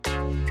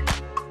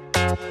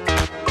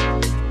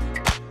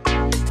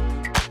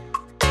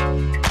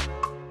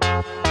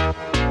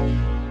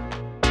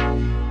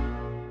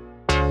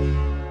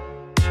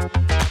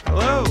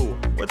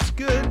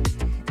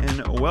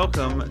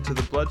welcome to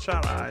the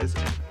Bloodshot Eyes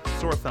and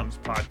Sore Thumbs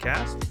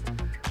podcast.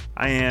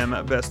 I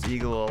am Best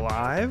Eagle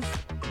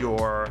Alive,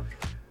 your,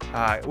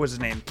 what's his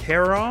name,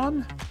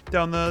 Charon,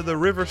 down the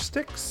river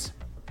Styx.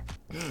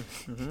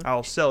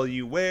 I'll sell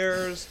you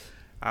wares.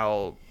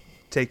 I'll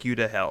take you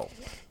to hell.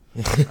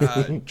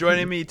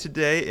 Joining me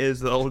today is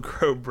the old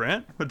crow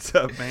Brent. What's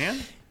up, man?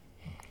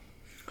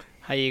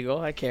 Hi,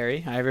 Eagle. Hi, Carrie.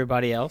 Hi,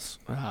 everybody else.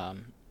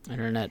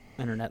 Internet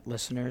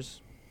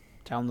listeners,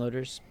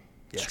 downloaders,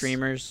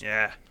 streamers,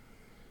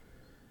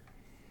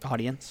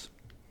 audience.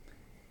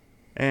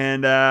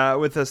 And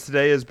with us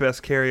today is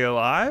Best Carrie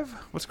Alive.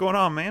 What's going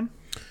on, man?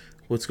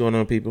 What's going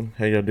on, people?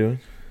 How y'all doing?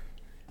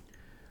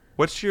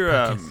 What's your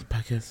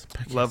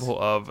Podcast.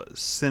 level of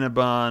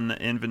Cinnabon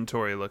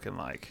inventory looking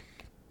like?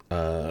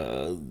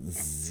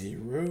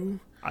 0.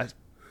 I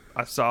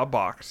saw a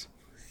box.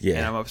 Yeah,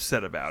 And I'm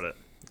upset about it.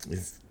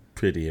 it's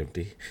pretty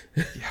empty.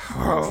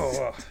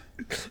 Oh.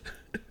 It's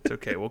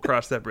okay. We'll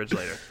cross that bridge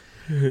later.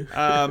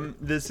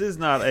 This is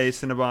not a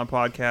Cinnabon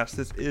podcast.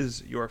 This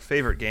is your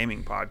favorite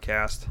gaming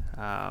podcast.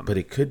 But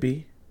it could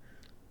be.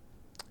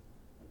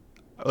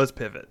 Let's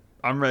pivot.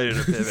 I'm ready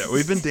to pivot.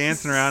 We've been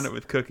dancing around it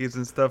with cookies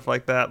and stuff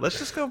like that. Let's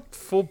just go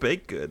full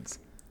baked goods.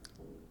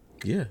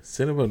 Yeah,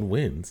 Cinnabon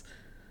wins.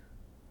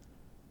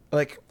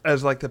 Like,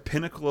 as like the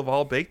pinnacle of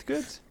all baked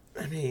goods?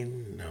 I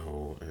mean,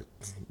 no.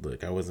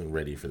 Look, I wasn't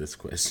ready for this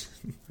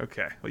question.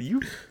 Okay. Well,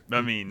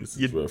 This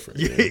is rough right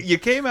now. you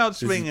came out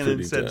swinging and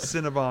pretty said tough.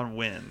 Cinnabon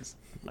wins.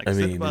 Like, I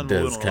mean, Cinnabon it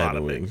does will win a lot kind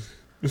of of win.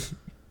 things.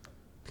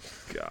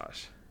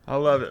 Gosh. I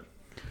love it.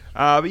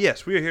 But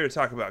yes, we are here to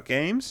talk about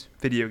games,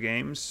 video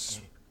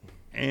games,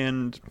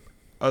 and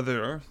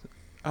other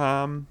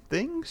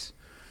things.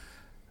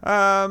 You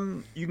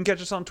can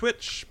catch us on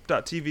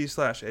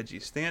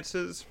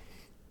twitch.tv/edgystances.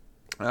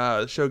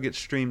 The show gets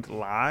streamed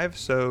live,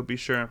 so be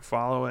sure and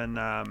follow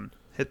and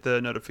hit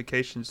the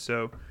notifications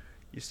so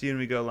you see when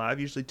we go live,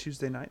 usually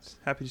Tuesday nights.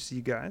 Happy to see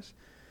you guys.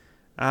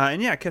 And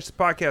yeah, catch the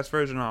podcast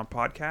version on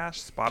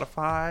podcast,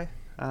 Spotify.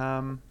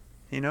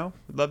 We'd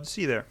love to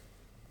see you there.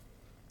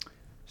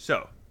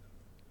 So,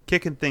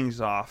 kicking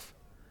things off,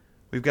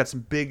 we've got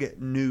some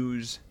big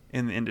news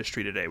in the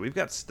industry today. We've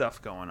got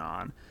stuff going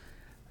on.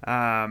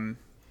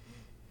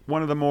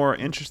 One of the more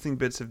interesting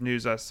bits of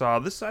news I saw,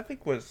 this I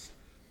think was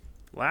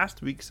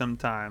last week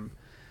sometime,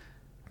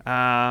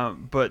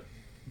 but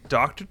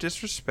Dr.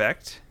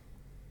 Disrespect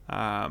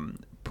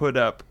put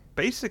up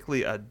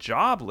basically a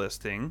job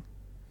listing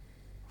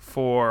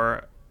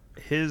for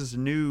his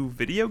new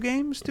video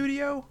game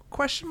studio, ?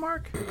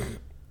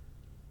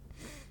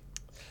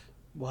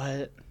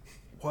 What?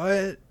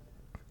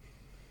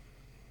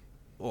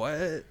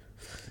 What?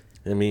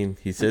 I mean,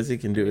 he says he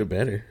can do it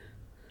better.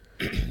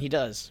 He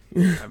does.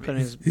 Putting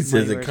his He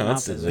says money it where his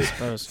mouth is, I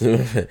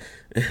constantly.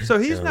 suppose. So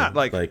he's not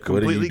like what are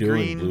completely you doing,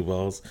 green blue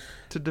balls?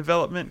 to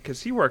development,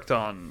 because he worked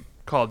on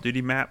Call of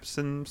Duty maps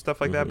and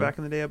stuff like that back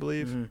in the day, I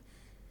believe.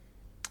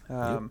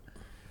 Mhm.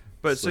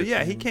 But so yeah,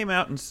 he Switching. came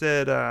out and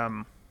said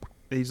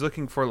he's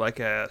looking for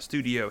like a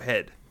studio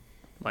head,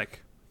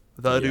 like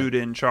the dude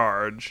in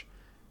charge,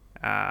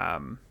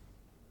 and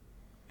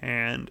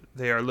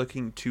they are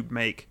looking to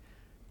make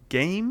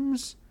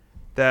games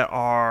that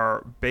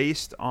are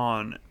based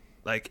on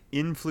like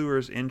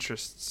influencers'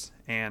 interests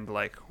and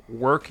like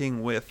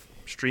working with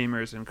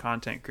streamers and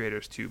content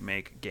creators to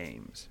make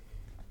games,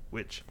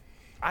 which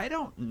I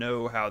don't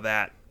know how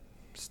that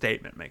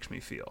statement makes me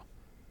feel.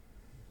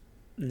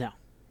 No.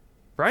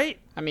 Right?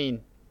 I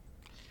mean,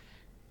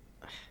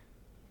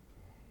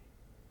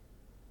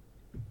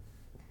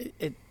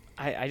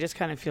 I just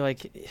kind of feel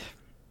like,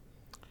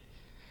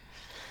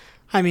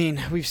 I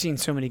mean, we've seen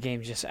so many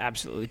games just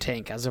absolutely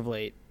tank as of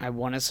late. I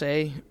want to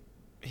say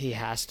he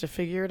has to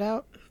figure it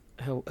out.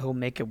 He'll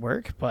make it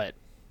work, but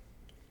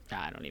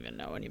I don't even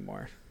know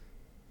anymore.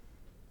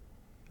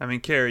 I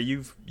mean, Carrie,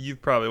 you've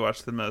probably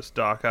watched the most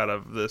doc out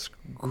of this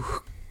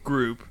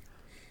group.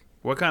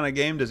 What kind of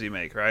game does he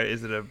make, right?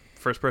 Is it a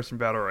first-person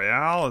battle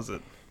royale? Is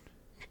it?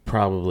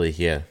 Probably,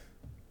 yeah.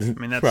 I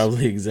mean, that's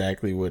Probably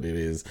exactly what it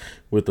is,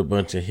 with a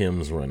bunch of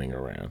hymns running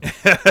around.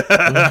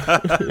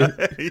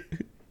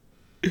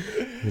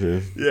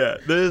 Yeah,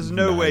 there's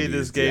no way 90s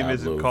this game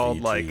isn't Diablo called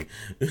VT. like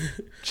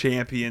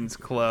Champions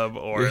Club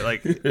or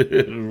like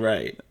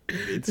Right.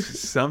 it's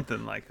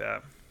something like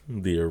that.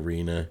 The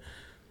arena.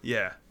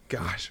 Yeah.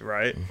 Gosh,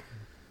 right?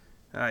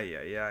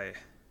 Yeah.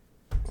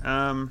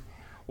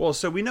 Well,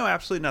 so we know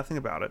absolutely nothing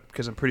about it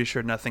because I'm pretty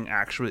sure nothing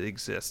actually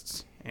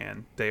exists,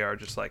 and they are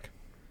just like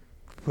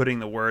putting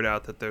the word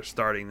out that they're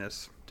starting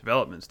this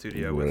development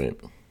studio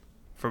with,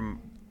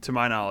 from to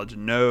my knowledge,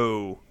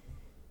 no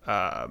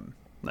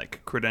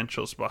like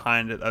credentials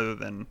behind it other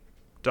than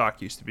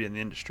Doc used to be in the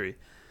industry.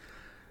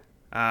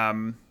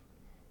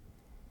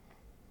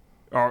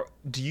 Or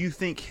do you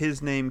think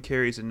his name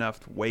carries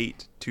enough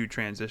weight to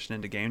transition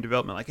into game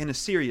development, like in a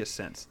serious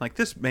sense? Like,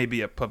 this may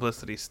be a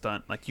publicity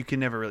stunt. Like, you can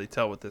never really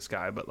tell with this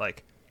guy, but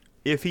like,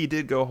 if he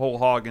did go whole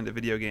hog into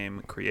video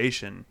game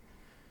creation,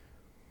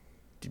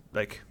 do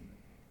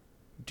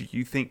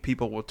you think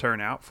people will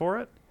turn out for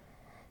it?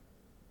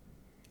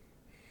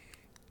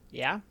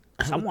 Yeah,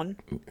 someone.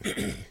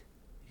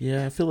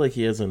 Yeah, I feel like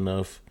he has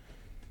enough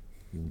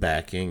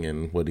backing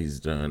and what he's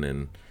done,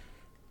 and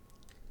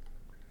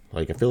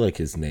like I feel like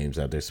his name's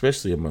out there,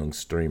 especially among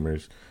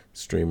streamers.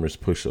 Streamers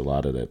push a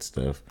lot of that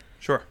stuff.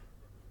 Sure.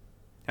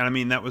 And I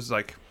mean, that was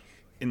like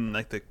in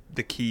like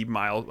the key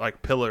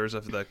pillars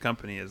of the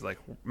company is like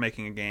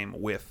making a game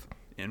with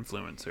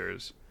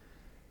influencers,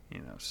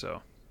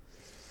 so.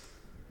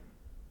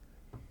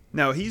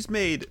 Now, he's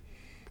made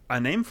a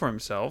name for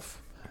himself,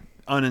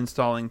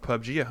 uninstalling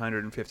PUBG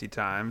 150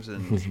 times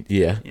and,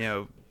 Yeah.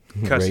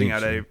 cussing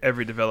out Raging.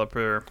 every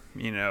developer,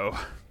 in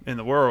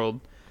the world.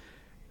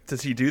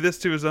 Does he do this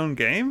to his own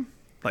game?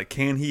 Like,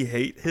 can he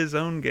hate his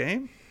own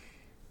game?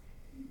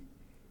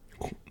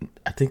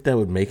 I think that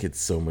would make it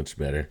so much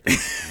better.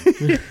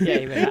 Yeah,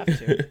 you would have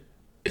to.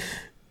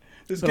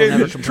 This So game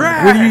never is complain.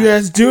 trash. What are you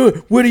guys doing?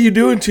 What are you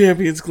doing,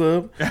 Champions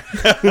Club?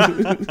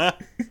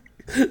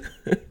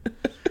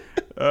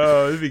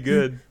 Oh, it'd be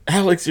good.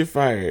 Alex, you're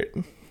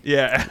fired.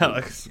 Yeah,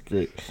 Alex.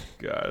 Great.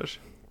 Gosh.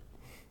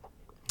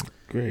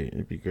 Great.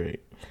 It'd be great.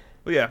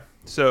 Well, yeah.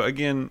 So,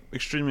 again,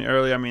 extremely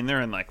early. I mean,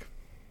 they're in, like,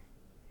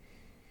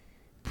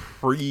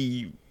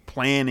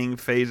 pre-planning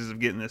phases of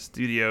getting this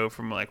studio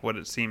from, like, what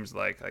it seems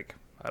like. Like,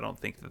 I don't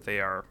think that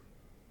they are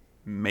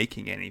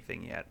making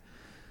anything yet.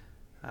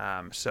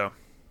 So,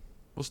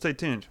 we'll stay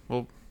tuned.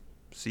 We'll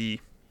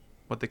see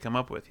what they come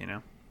up with,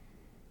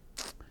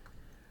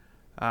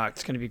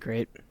 It's gonna be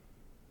great.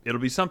 It'll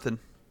be something.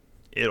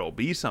 It'll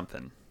be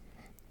something.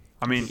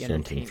 I mean, Yeah.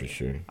 Something for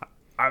sure.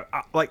 I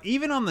like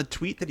even on the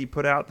tweet that he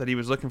put out that he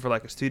was looking for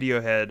like a studio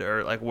head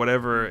or like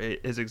whatever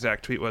his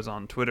exact tweet was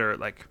on Twitter,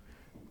 like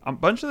a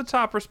bunch of the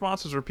top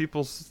responses were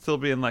people still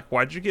being like,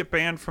 "Why'd you get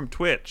banned from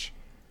Twitch?"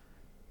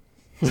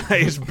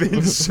 Like, it's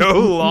been so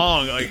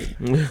long. Like,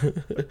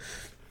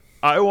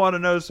 I want to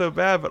know so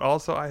bad, but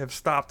also I have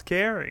stopped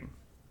caring.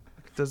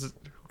 Like, who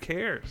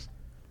cares?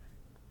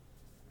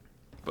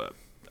 But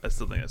I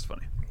still think that's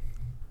funny.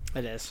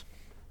 It is.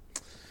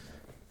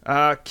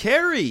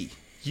 Carrie,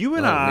 you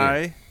and Oh, I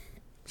man.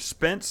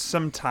 spent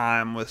some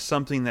time with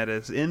something that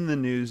is in the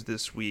news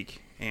this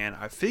week, and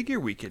I figure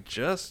we could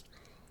just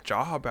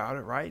jaw about it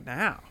right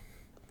now.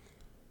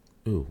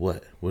 Ooh,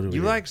 what? What do we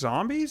You do? like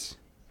zombies?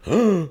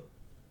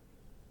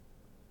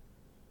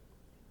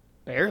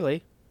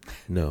 Barely.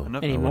 No.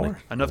 Enough, Anymore.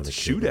 enough wanna to kill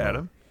shoot them at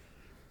all.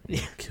 them.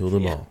 Kill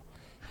them all.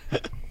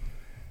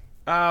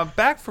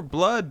 Back for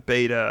Blood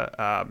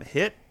beta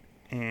hit,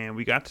 and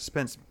we got to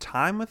spend some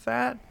time with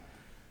that.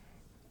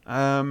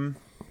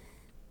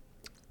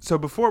 So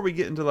before we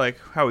get into like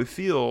how we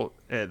feel,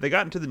 they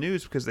got into the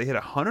news because they hit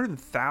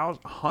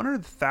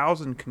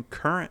 100,000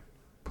 concurrent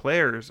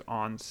players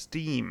on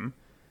Steam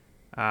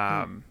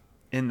in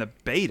the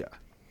beta,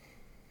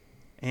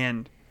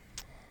 and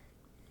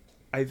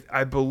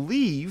I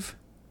believe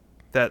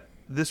that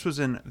this was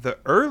in the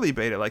early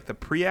beta, like the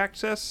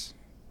pre-access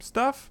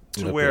stuff,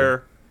 to Okay.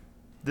 where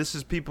this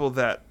is people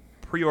that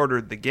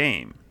pre-ordered the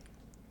game.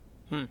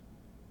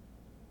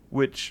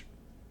 Which,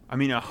 I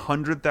mean,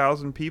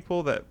 100,000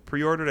 people that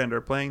pre-ordered and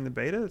are playing the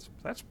beta,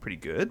 that's pretty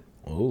good.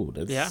 Oh,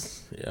 that's Yeah.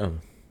 yeah.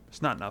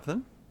 It's not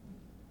nothing.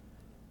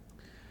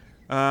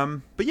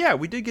 But yeah,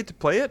 we did get to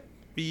play it.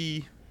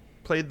 We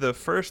played the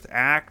first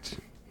act.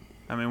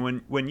 I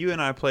mean, when you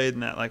and I played in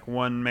that like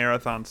one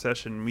marathon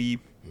session, we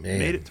Man.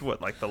 made it to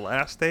what, like the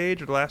last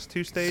stage or the last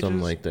two stages?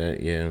 Something like that.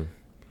 Yeah.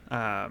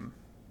 How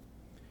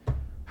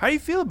do you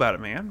feel about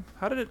it, man?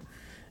 What do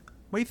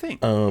you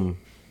think?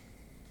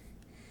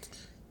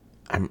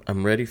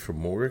 I'm ready for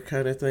more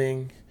kind of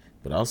thing,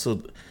 but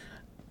also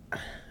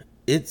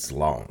it's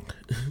long.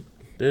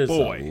 There's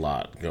Boy. a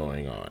lot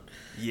going on.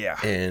 Yeah.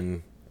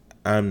 And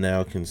I'm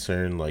now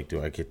concerned, like,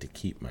 do I get to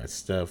keep my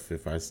stuff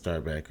if I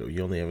start back up?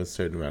 You only have a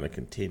certain amount of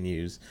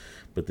continues,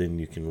 but then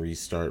you can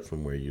restart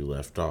from where you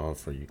left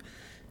off, or you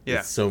Yeah.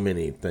 It's so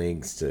many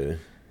things to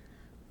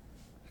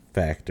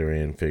factor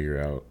in, figure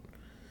out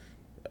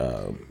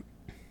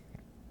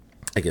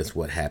I guess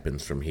what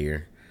happens from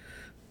here.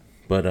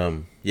 But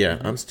yeah,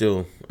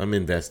 I'm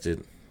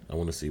invested. I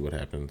want to see what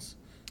happens.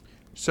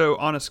 So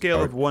on a scale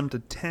Or- of 1 to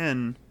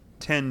 10,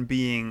 10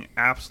 being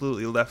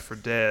absolutely Left 4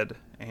 Dead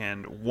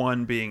and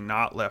 1 being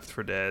not Left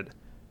 4 Dead,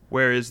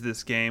 where is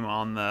this game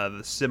on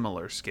the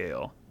similar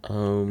scale?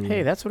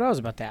 Hey, that's what I was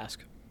about to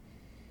ask.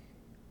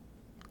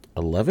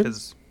 11?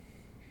 Because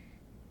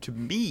to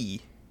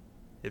me,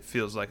 it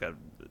feels like a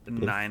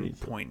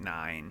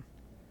 9.9.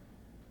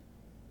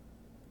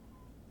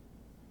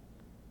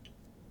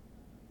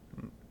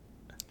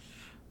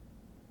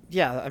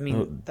 Yeah, I mean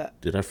Oh, that.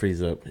 Did I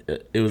freeze up?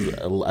 It was.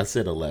 I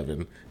said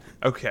 11.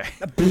 Okay.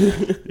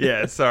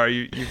 Yeah,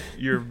 sorry,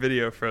 your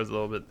video froze a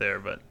little bit there,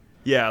 but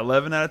yeah,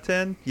 11 out of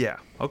 10. Yeah,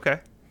 okay.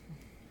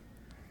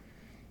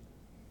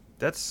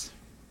 It's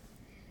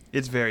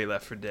very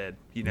Left 4 Dead.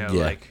 Yeah.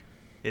 Like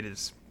it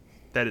is.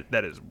 It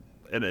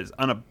is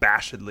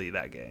unabashedly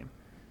that game.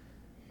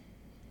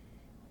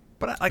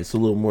 But It's a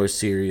little more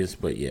serious,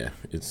 but yeah,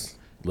 it's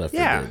Left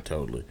 4 Yeah. Dead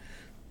totally.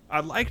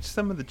 I liked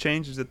some of the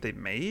changes that they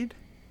made.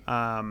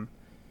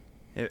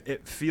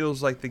 It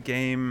feels like the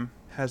game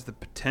has the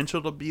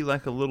potential to be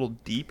like a little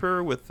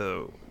deeper with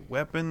the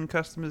weapon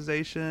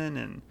customization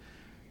and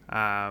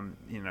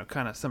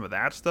kind of some of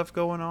that stuff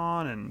going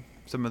on, and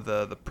some of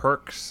the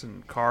perks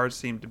and cards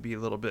seem to be a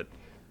little bit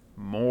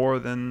more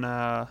than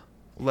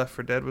Left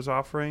 4 Dead was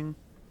offering.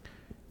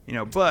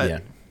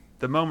 But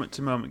the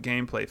moment-to-moment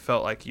gameplay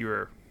felt like you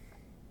were,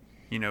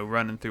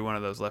 running through one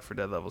of those Left 4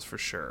 Dead levels for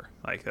sure.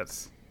 Like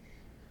that's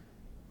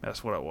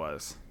what it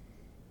was.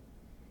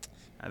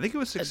 I think it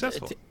was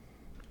successful.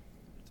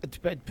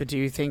 But do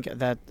you think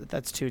that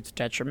that's to its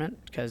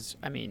detriment? Because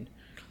I mean,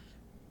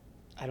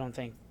 I don't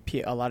think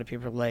a lot of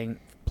people are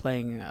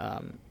playing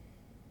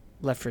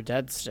Left 4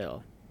 Dead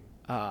still.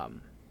 I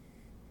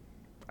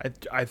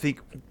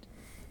think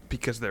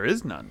because there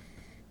is none.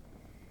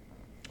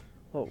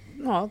 Well,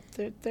 no,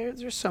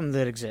 there's some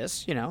that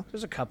exist.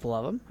 There's a couple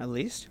of them at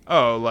least.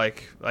 Oh,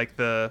 like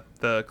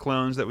the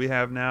clones that we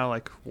have now,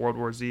 like World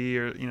War Z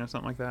or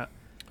something like that.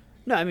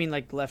 No, I mean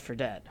like Left 4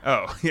 Dead.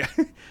 Oh yeah,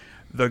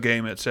 the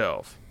game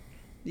itself.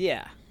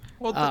 Yeah.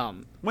 Well,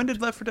 when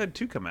did Left 4 Dead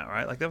 2 come out?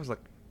 Right, like that was like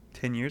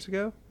 10 years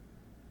ago.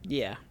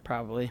 Yeah,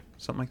 probably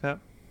something like that.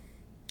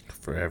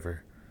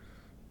 Forever.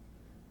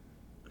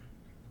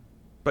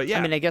 But yeah,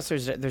 I mean, I guess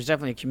there's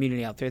definitely a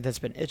community out there that's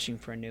been itching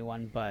for a new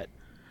one, but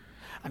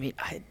I mean,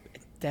 it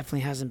definitely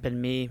hasn't been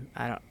me.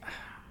 I don't.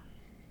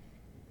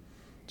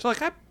 So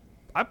like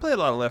I played a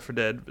lot of Left 4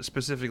 Dead,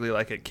 specifically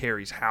like at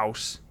Carrie's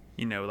house.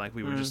 Like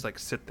we would just like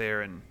sit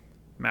there and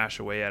mash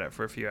away at it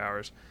for a few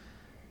hours.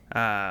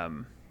 But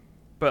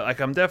like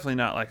I'm definitely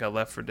not like a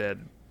Left 4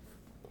 Dead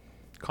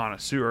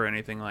connoisseur or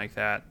anything like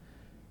that.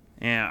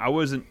 And I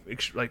wasn't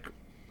like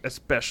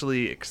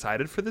especially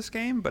excited for this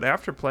game, but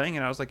after playing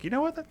it, I was like, you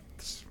know what?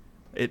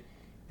 It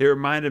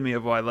reminded me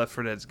of why Left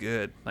 4 Dead's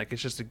good. Like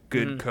it's just a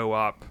good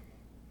co-op,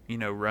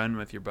 run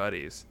with your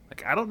buddies.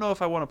 Like I don't know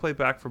if I want to play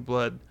Back 4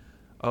 Blood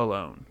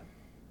alone,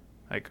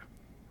 like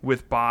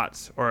with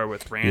bots or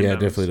with randoms. Yeah, I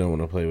definitely don't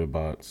want to play with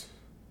bots.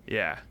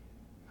 Yeah,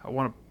 I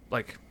want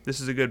to this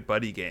is a good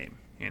buddy game.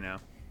 That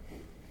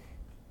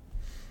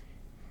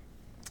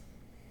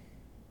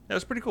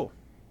was pretty cool.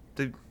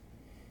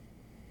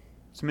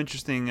 Some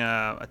interesting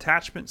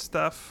attachment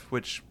stuff,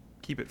 which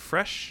keep it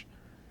fresh.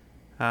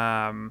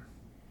 You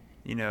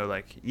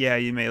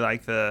may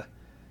like the,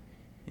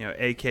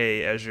 AK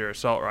as your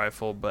assault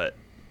rifle, but,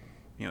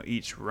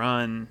 each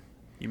run,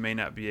 you may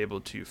not be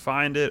able to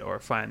find it or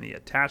find the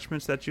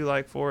attachments that you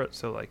like for it.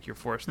 So, like, you're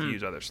forced to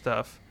use other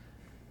stuff,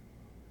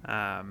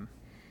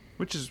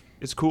 which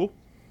it's cool.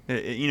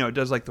 It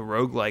does, like, the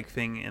roguelike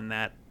thing in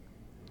that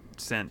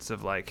sense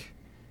of, like,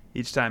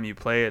 each time you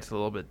play, it's a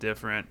little bit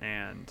different,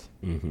 and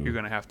you're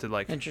going to have to,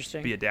 like,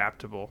 be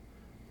adaptable.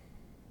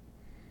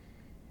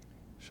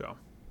 So.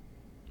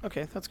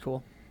 Okay, that's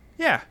cool.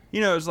 Yeah. It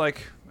was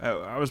like,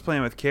 I was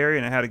playing with Carrie,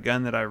 and I had a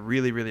gun that I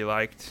really, really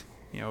liked,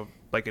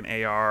 like an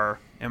AR,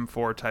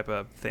 M4 type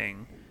of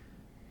thing.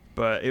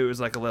 But it was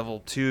like a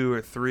level 2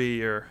 or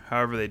 3 or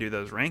however they do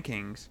those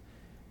rankings.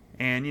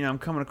 And, I'm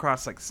coming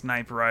across, like,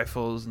 sniper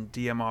rifles and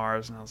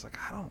DMRs, and I was like,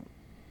 I don't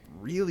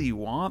really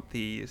want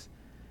these.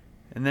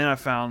 And then I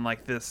found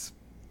like this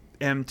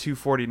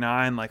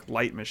M249 like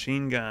light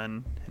machine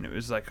gun, and it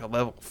was like a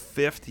level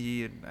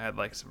 50 and had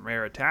like some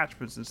rare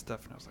attachments and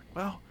stuff. And I was like,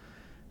 well,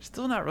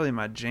 still not really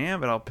my jam,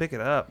 but I'll pick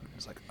it up.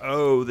 It's like,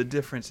 oh, the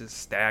difference is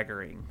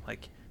staggering.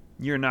 Like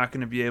you're not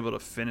going to be able to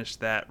finish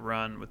that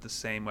run with the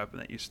same weapon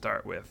that you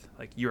start with.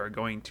 Like you are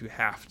going to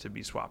have to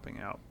be swapping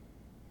out.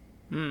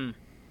 It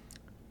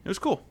was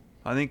cool.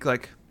 I think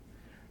like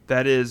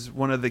that is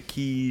one of the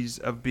keys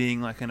of being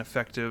like an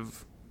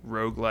effective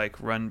roguelike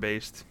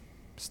run-based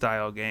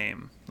style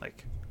game.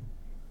 Like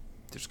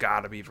there's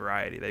got to be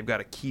variety. They've got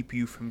to keep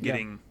you from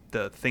getting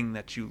the thing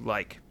that you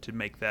like to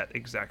make that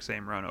exact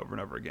same run over and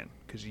over again,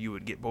 because you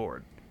would get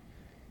bored.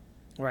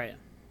 Right.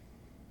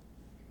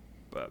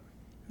 But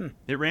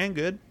it ran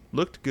good,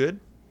 looked good.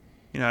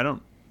 I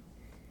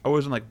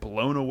wasn't like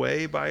blown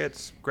away by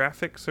its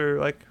graphics or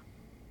like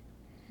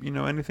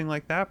anything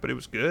like that, but it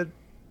was good.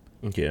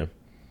 Yeah.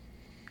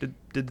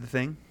 Did the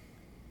thing.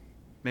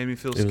 Made me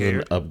feel scared. It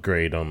was an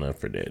upgrade on Left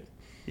 4 Dead.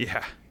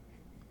 Yeah.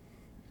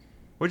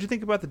 What'd you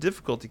think about the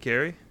difficulty,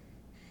 Carrie?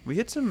 We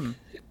hit some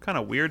kind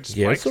of weird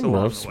spikes some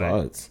along rough the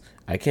spots.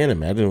 I can't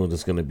imagine what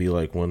it's going to be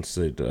like once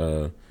it,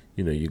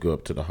 you go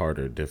up to the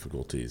harder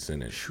difficulties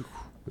in it.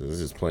 This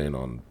is playing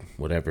on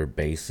whatever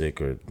basic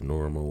or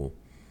normal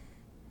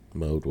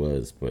mode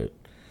was, but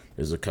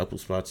there's a couple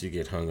spots you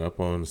get hung up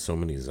on. So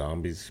many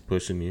zombies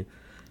pushing you.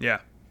 Yeah.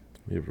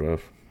 It's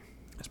rough.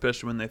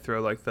 Especially when they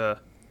throw like the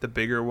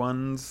bigger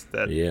ones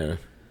that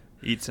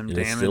eat some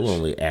damage. It's still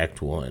only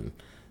Act 1.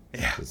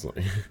 Yeah. It's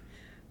like,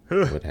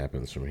 what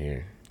happens from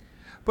here?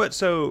 But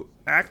so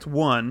Act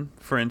 1,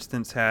 for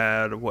instance,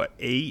 had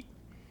 8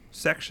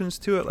 sections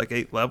to it, like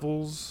 8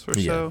 levels or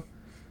so.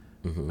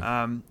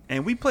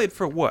 And we played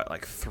for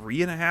like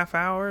 3.5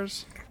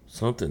 hours?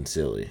 Something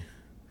silly.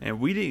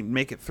 And we didn't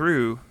make it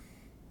through.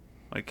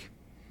 Like,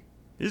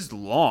 it is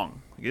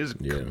long. Like, it is a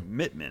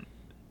commitment.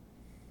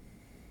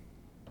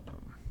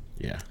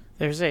 Yeah.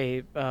 There's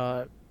a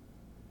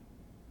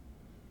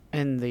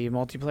In the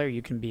multiplayer,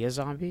 you can be a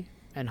zombie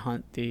and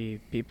hunt the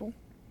people.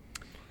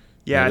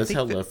 Yeah, I that's think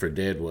how that, Left 4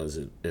 Dead was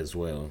it as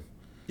well.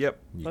 Yep.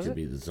 You Was could it?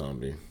 be the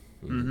zombie.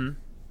 Mm-hmm.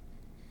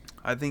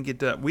 I think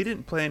it. We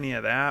didn't play any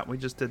of that. We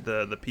just did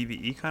the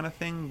PVE kind of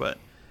thing. But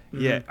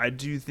yeah, I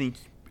do think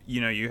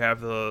you have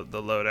the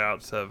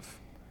loadouts of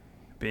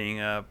being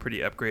a pretty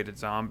upgraded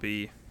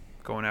zombie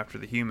going after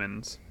the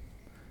humans.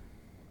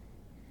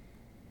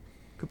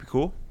 Could be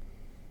cool.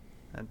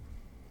 I've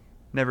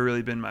never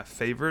really been my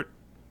favorite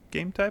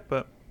game type,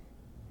 but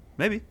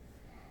maybe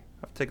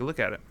I'll have to take a look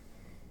at it.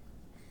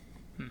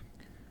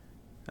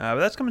 But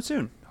that's coming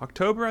soon,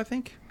 October, I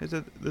think. Is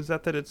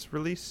that its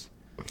release?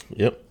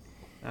 Yep.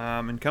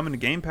 And coming to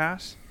Game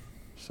Pass.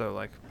 So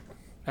like,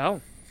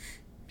 Oh,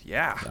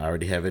 yeah, I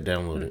already have it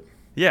downloaded.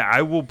 yeah,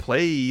 I will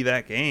play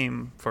that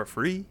game for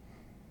free.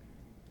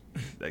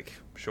 Like,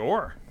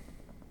 sure.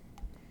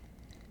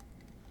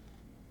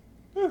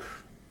 Whew.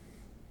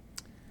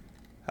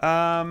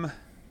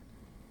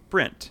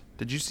 Brent,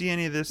 did you see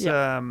any of this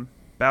Yeah.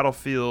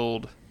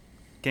 Battlefield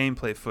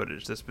gameplay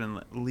footage that's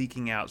been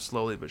leaking out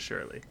slowly but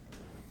surely?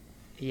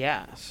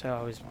 yeah. So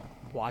I was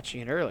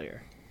watching it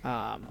earlier.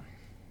 I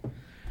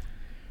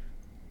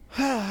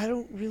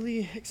don't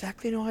really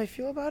exactly know how I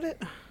feel about it.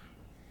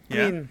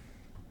 Yeah. I mean,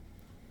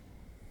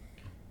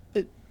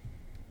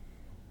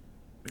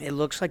 it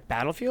looks like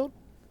Battlefield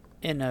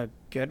in a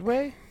good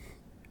way,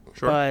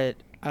 Sure. but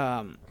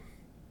I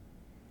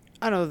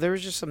don't know. There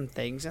was just some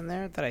things in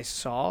there that I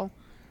saw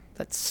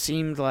that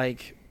seemed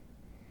like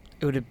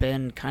it would have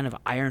been kind of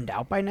ironed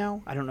out by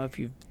now. I don't know if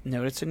you've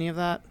noticed any of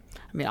that.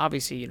 I mean,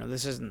 obviously,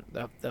 this isn't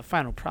the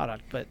final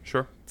product, but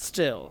Sure.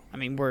 still, I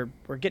mean, we're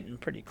getting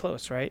pretty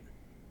close, right?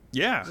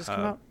 Yeah. Does this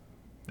come out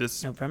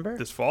this November?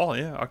 this fall?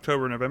 Yeah,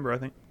 October, November, I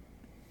think.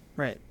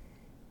 Right.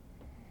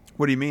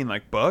 What do you mean,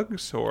 like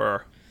bugs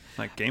or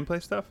like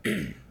gameplay stuff?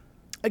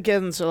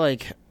 Again, so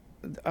like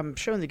I'm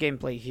showing the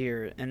gameplay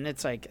here, and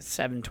it's like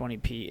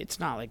 720p. It's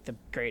not like the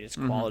greatest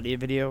quality of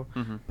video,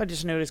 but I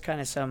just noticed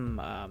kind of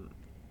some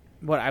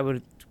what I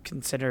would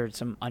consider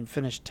some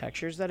unfinished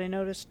textures that I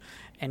noticed,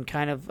 and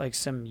kind of like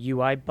some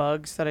UI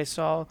bugs that I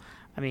saw.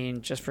 I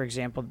mean, just for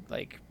example,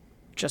 like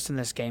just in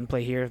this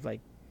gameplay here,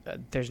 like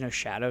there's no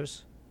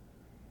shadows,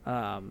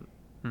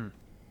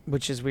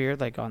 which is weird.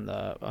 Like on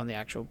the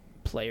actual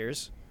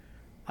players,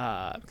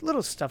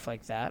 little stuff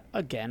like that.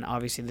 Again,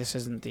 obviously this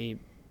isn't the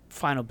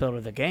final build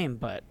of the game,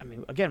 but I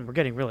mean, again, we're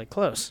getting really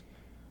close.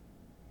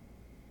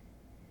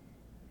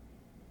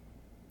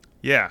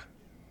 Yeah.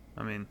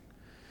 I mean,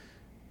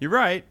 you're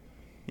right.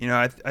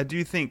 I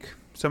do think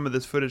some of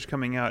this footage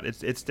coming out,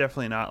 it's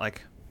definitely not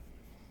like,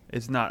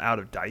 it's not out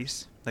of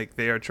DICE. Like,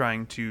 they are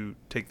trying to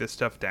take this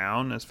stuff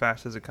down as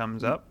fast as it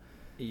comes up.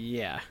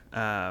 Yeah.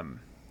 And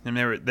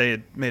they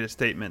had made a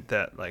statement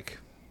that, like,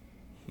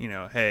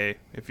 hey,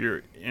 if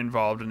you're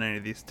involved in any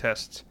of these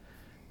tests,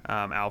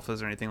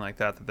 alphas or anything like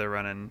that they're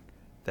running,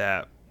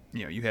 that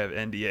you have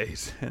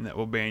NDAs and that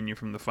will ban you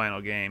from the final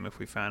game if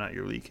we found out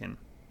you're leaking.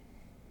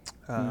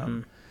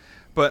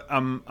 But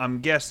I'm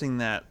guessing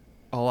that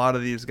a lot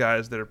of these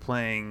guys that are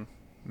playing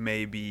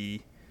may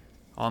be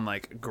on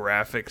like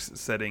graphics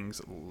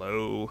settings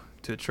low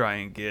to try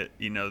and get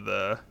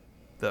the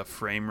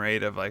frame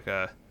rate of like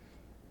a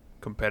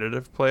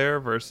competitive player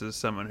versus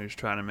someone who's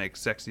trying to make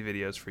sexy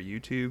videos for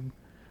YouTube.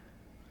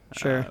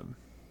 Sure.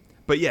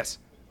 But yes,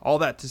 all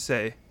that to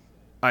say,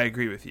 I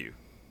agree with you.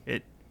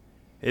 It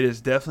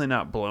is definitely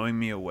not blowing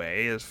me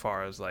away as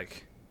far as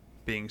like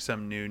being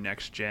some new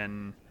next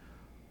gen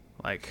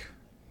like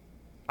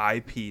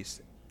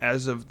eyepiece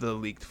as of the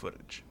leaked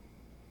footage.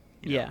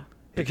 Yeah.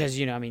 Because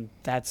I mean,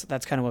 that's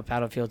kind of what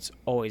Battlefields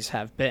always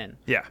have been.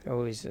 Yeah. They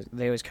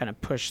always kind of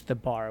push the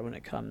bar when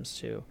it comes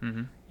to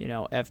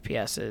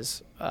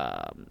FPSs.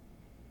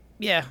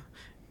 Yeah,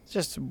 it's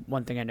just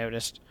one thing I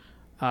noticed.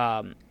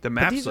 The but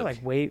maps these are look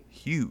like way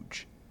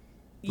huge.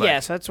 yeah.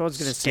 Like, So that's what I was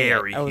gonna say.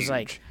 scary I was huge.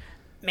 like,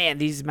 man,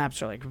 these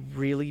maps are like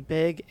really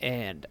big,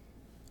 and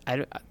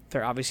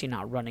they're obviously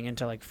not running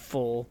into like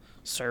full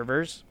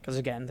servers because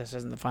again, this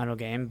isn't the final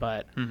game.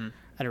 But I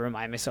had to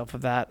remind myself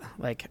of that.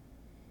 Like,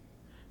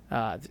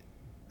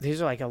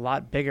 these are like a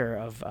lot bigger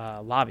of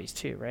lobbies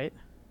too, right?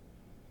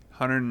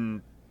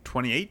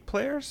 128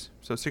 players,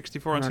 so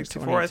 64 and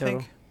 64, I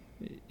think.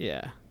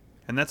 Yeah.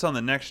 And that's on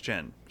the next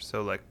gen.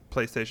 So like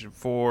PlayStation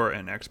 4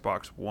 and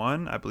Xbox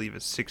One, I believe,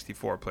 is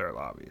 64 player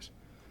lobbies.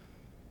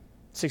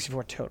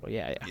 64 total.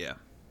 Yeah.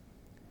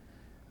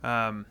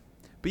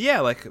 But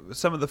yeah, like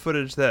some of the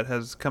footage that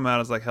has come out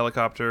is like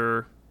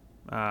helicopter.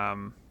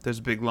 There's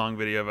a big long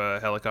video of a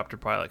helicopter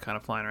pilot kind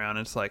of flying around.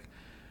 And it's like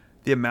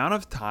the amount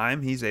of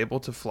time he's able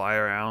to fly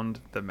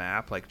around the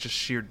map, like just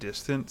sheer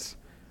distance,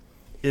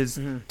 is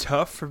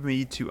tough for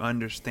me to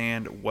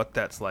understand what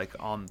that's like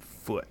on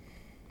foot.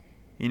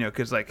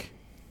 Because like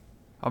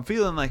I'm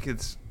feeling like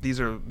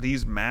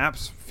these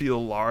maps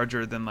feel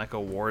larger than like a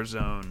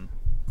Warzone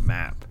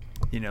map.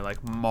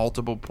 Like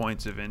multiple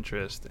points of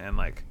interest and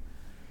like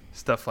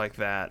stuff like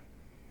that.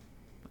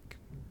 Like,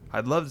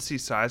 I'd love to see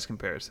size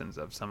comparisons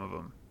of some of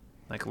them,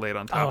 like laid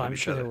on top of I'm each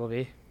sure other. there will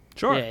be.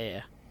 Sure.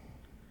 Yeah.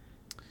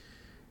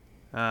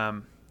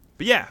 But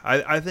yeah,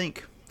 I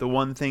think the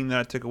one thing that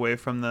I took away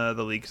from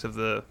the leaks of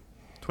the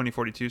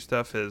 2042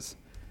 stuff is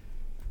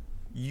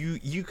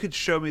you could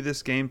show me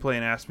this gameplay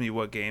and ask me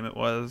what game it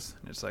was,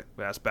 and it's like,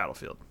 that's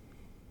Battlefield.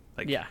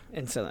 Like, Yeah,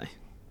 instantly.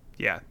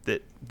 yeah,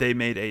 that they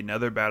made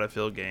another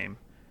Battlefield game.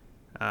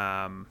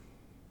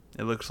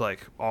 It looks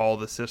like all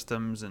the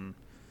systems and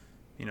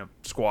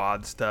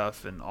squad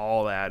stuff and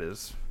all that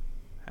is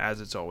as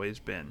it's always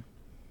been,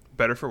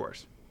 better for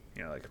worse.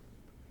 Like,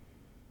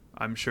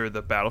 I'm sure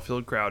the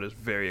Battlefield crowd is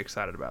very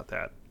excited about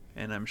that,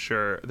 and I'm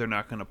sure they're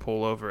not going to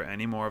pull over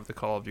any more of the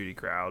Call of Duty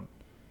crowd,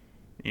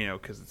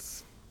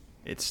 because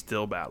it's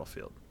still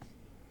Battlefield.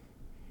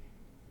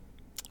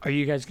 Are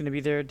you guys going to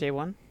be there day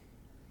one?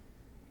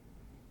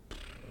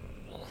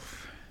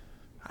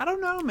 I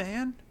don't know,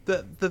 man.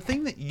 The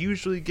thing that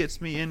usually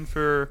gets me in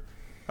for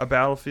a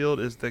Battlefield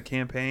is the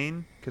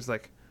campaign, because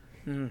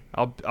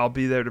I'll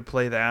be there to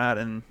play that,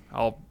 and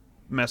I'll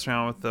mess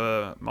around with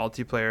the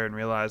multiplayer and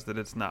realize that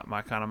it's not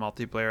my kind of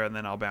multiplayer, and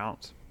then I'll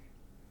bounce.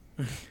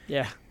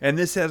 Yeah. And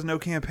this has no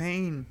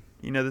campaign.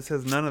 This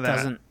has none of that.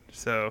 Doesn't.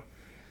 So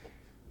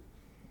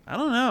I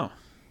don't know.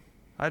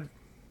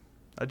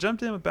 I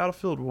jumped in with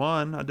Battlefield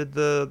 1. I did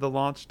the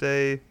launch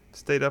day,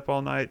 stayed up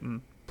all night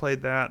and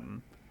played that,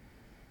 and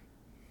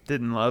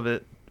didn't love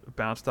it.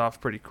 Bounced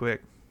off pretty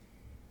quick.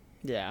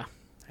 Yeah.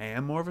 I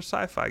am more of a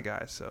sci-fi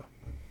guy, so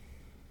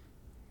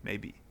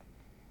maybe.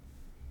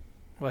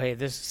 Well, hey,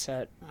 this is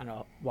set on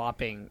a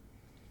whopping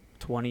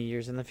 20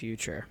 years in the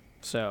future,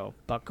 so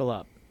buckle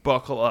up.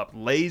 Buckle up.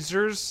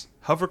 Lasers,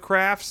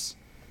 hovercrafts,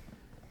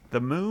 the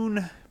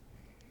moon.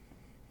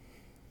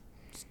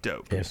 It's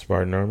dope. Yeah,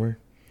 Spartan armor.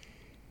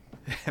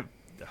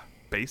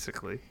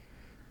 Basically.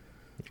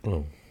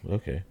 Oh,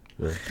 okay.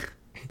 Well,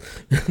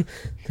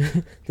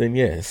 then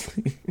yes.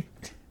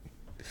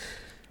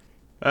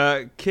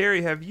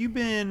 Carrie, have you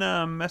been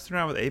messing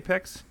around with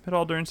Apex at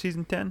all during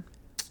Season 10?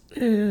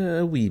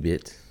 A wee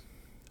bit.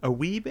 A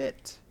wee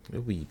bit?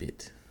 A wee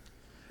bit.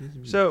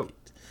 So,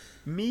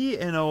 me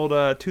and old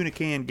Tuna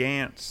Can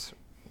Gantz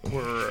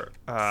were...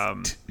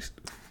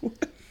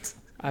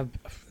 I'm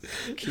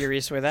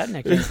curious where that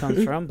nickname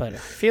comes from, but I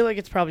feel like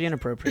it's probably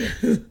inappropriate.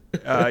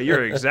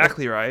 You're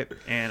exactly right,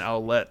 and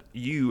I'll let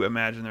you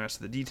imagine the rest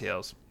of the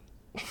details.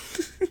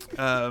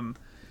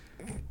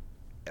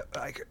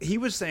 Like, he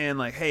was saying,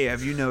 like, hey,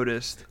 have you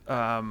noticed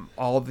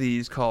all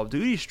these Call of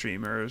Duty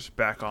streamers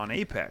back on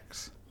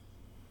Apex?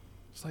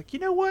 It's like, you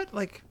know what?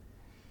 Like,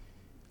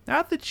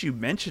 now that you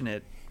mention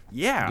it,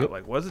 yeah. Yep.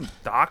 Like, wasn't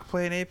Doc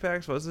playing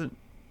Apex? Wasn't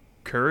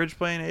Courage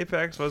playing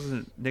Apex?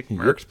 Wasn't Nick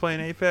Merckx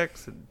playing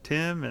Apex? And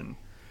Tim? And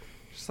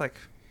just like,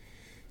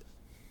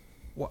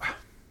 what?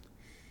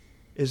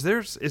 Is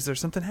there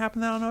something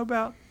happening that I don't know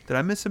about? Did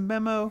I miss a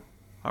memo?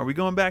 Are we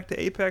going back to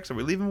Apex? Are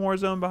we leaving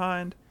Warzone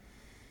behind?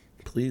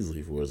 Please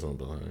leave Warzone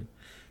behind.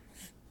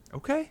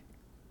 Okay.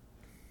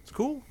 It's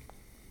cool.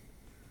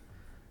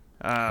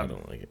 I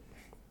don't like it.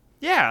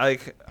 Yeah,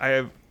 like,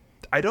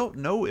 I don't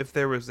know if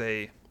there was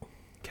a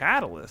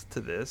catalyst to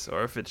this,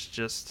 or if it's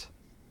just,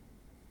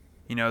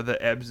 the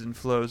ebbs and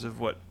flows of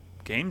what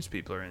games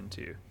people are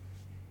into.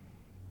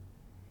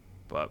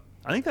 But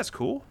I think that's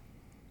cool.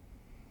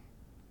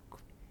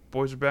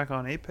 Boys are back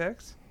on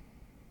Apex.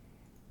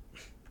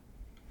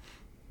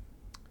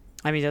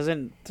 I mean,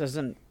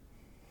 doesn't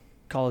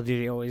Call of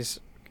Duty always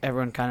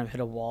everyone kind of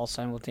hit a wall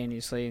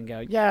simultaneously and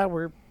go, yeah,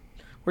 we're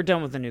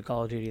done with the new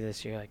Call of Duty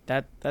this year. Like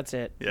that's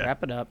it. Yeah.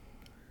 Wrap it up.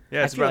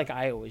 Yeah, I feel like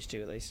I always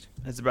do, at least.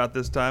 It's about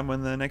this time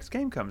when the next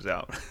game comes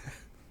out.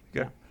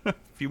 Yeah. A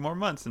few more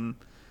months and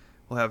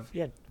we'll have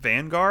Yeah.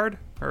 Vanguard,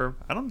 or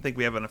I don't think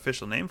we have an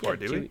official name for it,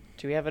 do we?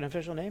 Do we have an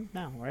official name?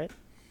 No, right?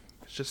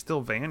 It's just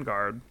still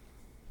Vanguard.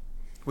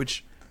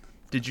 Which,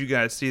 did you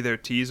guys see their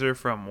teaser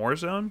from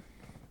Warzone?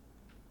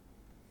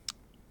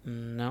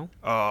 No.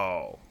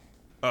 Oh,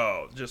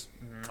 just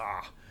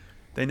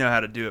they know how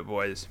to do it,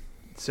 boys.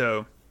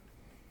 So,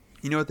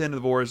 at the end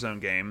of the Warzone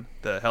game,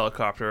 the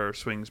helicopter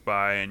swings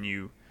by and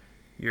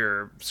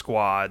your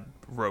squad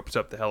ropes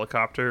up the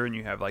helicopter, and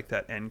you have like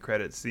that end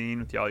credit scene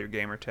with all your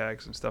gamer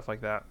tags and stuff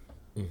like that.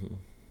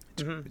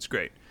 Mm-hmm. It's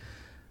great.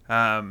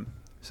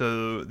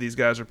 So these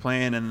guys are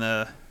playing, and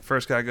the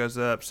first guy goes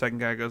up, second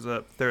guy goes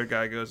up, third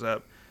guy goes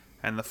up,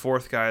 and the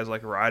fourth guy is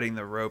like riding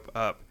the rope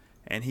up,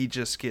 and he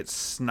just gets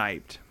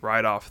sniped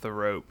right off the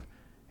rope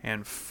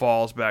and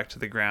falls back to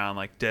the ground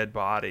like dead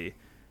body.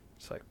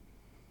 It's like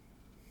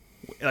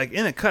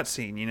in a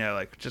cutscene,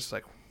 like just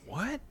like,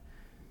 what?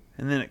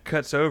 And then it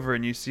cuts over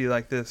and you see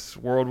like this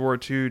World War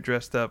II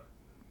dressed up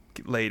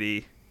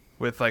lady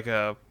with like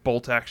a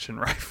bolt action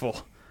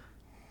rifle.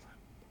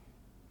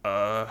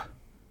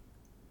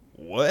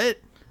 What?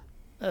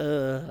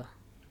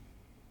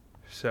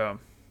 So,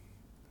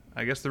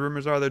 I guess the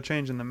rumors are they're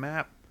changing the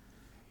map.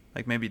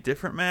 Like maybe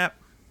different map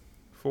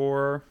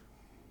for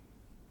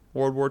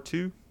World War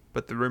II.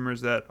 But the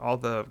rumors that all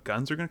the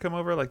guns are going to come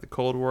over, like the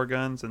Cold War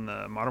guns and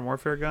the Modern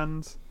Warfare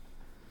guns.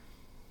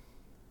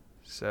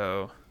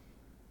 So,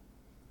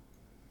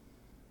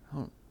 I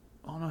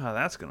don't know how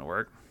that's going to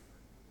work.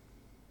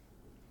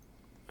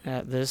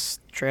 This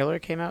trailer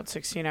came out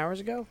 16 hours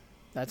ago.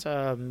 That's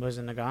was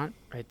in Nagant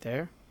right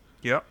there.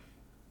 Yep.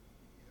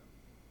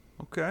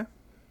 Okay.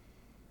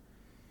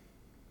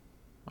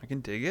 I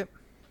can dig it.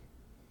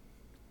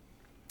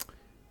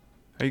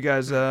 Are you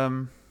guys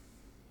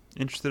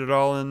interested at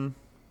all in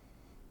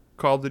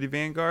Call of Duty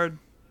Vanguard?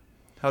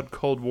 How'd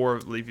Cold War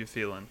leave you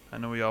feeling? I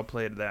know we all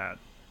played that.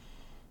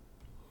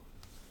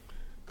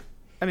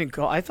 I mean,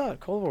 I thought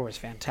Cold War was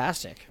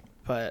fantastic,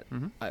 but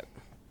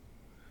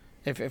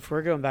if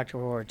we're going back to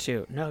World War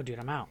II, no, dude,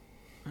 I'm out.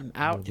 I'm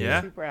out.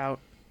 Yeah? Super out.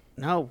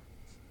 No.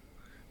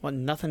 Want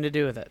nothing to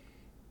do with it.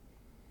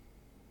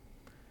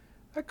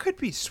 I could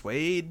be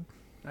swayed,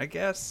 I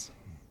guess.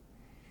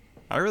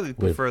 I really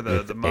With prefer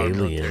the modern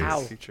aliens. military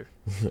How? future.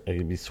 I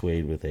could be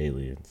swayed with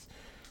aliens.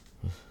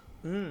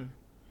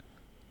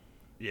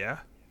 Yeah.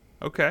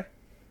 Okay.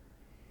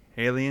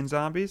 Alien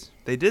zombies.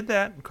 They did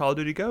that in Call of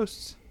Duty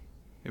Ghosts.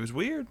 It was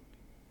weird.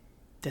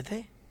 Did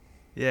they?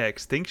 Yeah,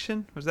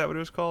 Extinction. Was that what it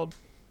was called?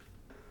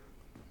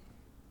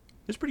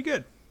 It was pretty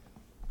good.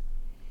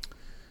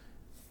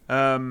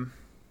 Yeah,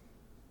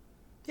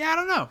 I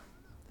don't know.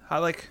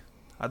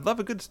 I'd love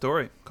a good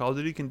story. Call of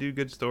Duty can do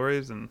good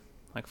stories and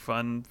like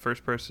fun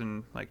first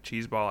person like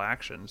cheeseball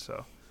action,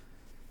 so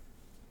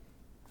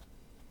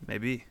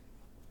maybe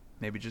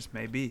just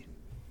maybe.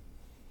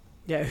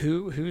 Yeah,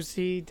 who's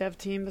the dev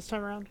team this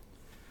time around?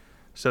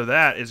 So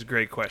that is a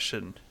great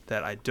question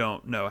that I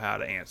don't know how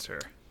to answer.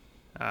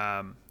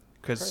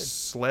 Because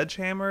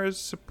Sledgehammer is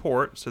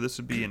support, so this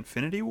would be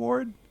Infinity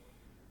Ward.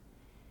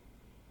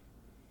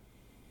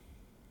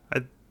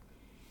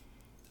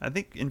 I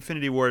think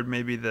Infinity Ward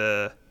may be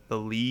the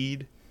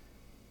lead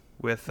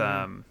with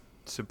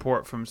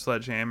support from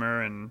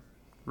Sledgehammer and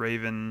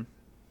Raven.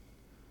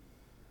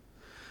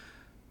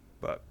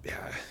 But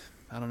yeah,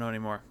 I don't know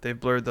anymore. They've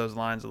blurred those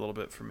lines a little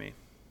bit for me.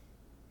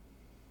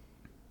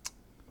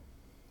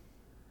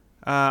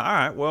 All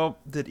right. Well,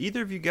 did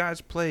either of you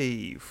guys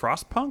play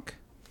Frostpunk?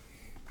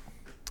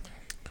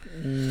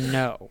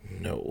 No.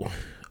 No.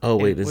 Oh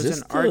wait, it is was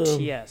this an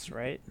RTS,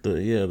 right?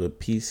 the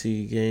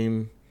PC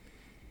game?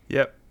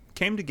 Yep.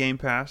 Came to Game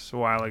Pass a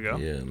while ago.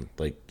 Yeah,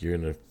 like you're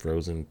in a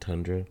frozen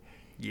tundra.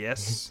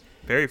 Yes.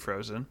 Very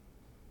frozen.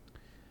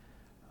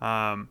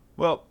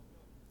 Well,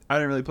 I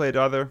didn't really play it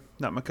either.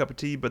 Not my cup of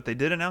tea, but they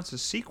did announce a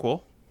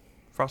sequel,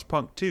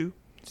 Frostpunk 2,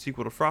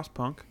 sequel to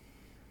Frostpunk.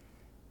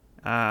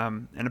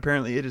 And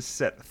apparently it is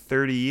set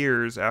 30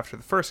 years after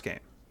the first game.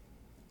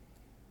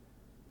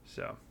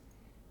 So,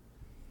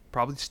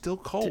 probably still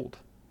cold.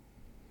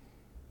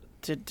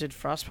 Did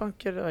Frostpunk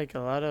get like a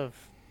lot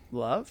of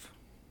love?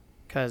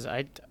 Because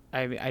I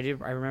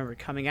remember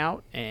coming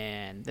out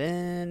and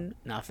then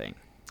nothing.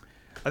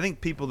 I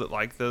think people that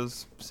like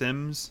those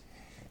Sims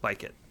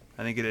like it.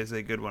 I think it is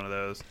a good one of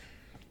those.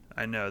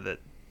 I know that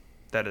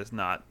is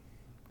not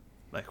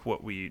like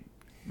what we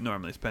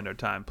normally spend our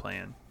time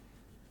playing.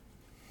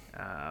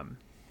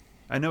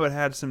 I know it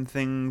had some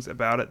things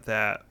about it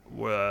that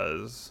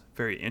was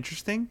very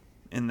interesting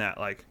in that,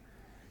 like,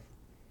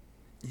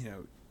 you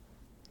know,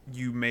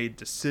 you made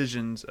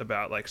decisions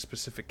about like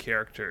specific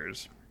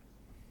characters.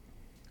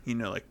 You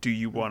know, like, do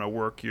you want to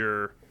work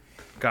your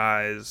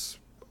guys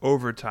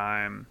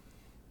overtime,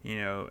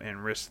 you know,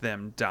 and risk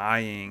them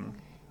dying,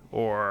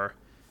 or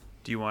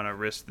do you want to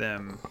risk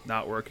them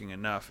not working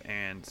enough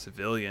and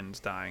civilians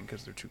dying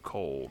because they're too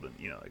cold, and,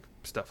 you know, like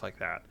stuff like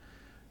that.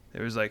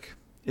 There was like,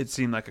 it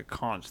seemed like a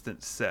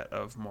constant set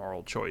of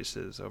moral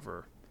choices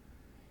over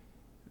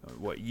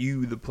what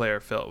you, the player,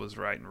 felt was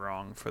right and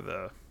wrong for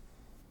the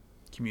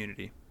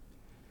community.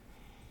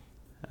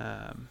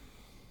 But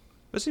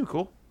it seemed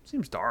cool.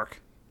 Seems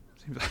dark.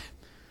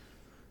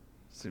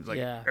 Seems like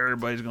Yeah.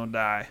 everybody's gonna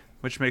die,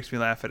 which makes me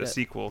laugh at a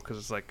sequel because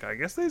it's like, I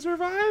guess they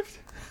survived.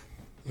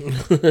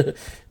 It's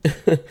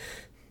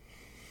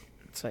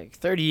like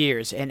 30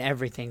 years and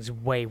everything's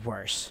way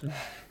worse.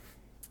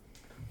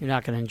 You're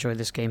not going to enjoy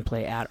this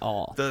gameplay at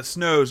all. The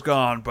snow's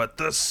gone, but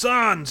the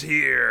sun's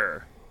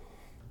here.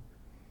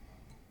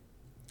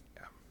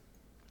 Yeah.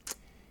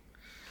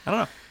 I don't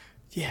know.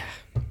 Yeah.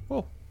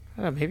 Well,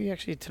 I don't know, maybe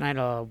actually tonight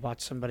I'll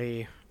watch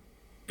somebody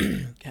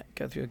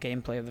go through a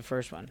gameplay of the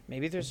first one.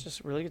 Maybe there's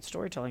just really good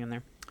storytelling in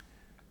there.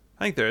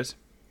 I think there is.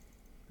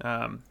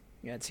 Yeah,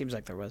 it seems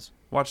like there was.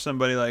 Watch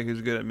somebody like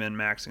who's good at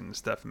min-maxing and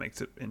stuff. It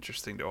makes it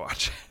interesting to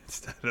watch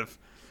instead of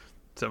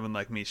someone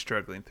like me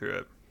struggling through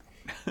it.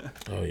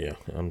 Oh yeah,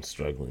 I'm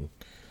struggling.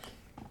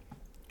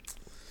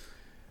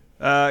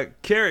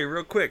 Carrie,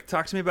 real quick,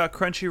 talk to me about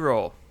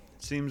Crunchyroll.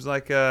 It seems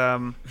like they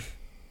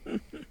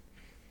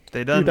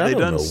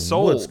done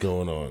sold. What's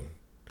going on?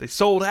 They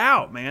sold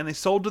out, man. They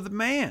sold to the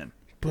man.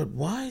 But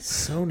why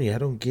Sony? I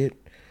don't get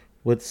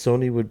what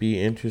Sony would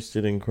be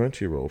interested in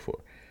Crunchyroll for.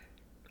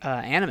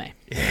 Anime.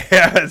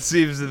 Yeah, it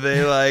seems that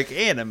they like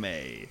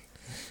anime.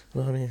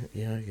 Well, I mean,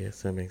 yeah, I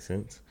guess that makes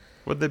sense.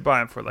 What'd they buy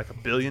them for? Like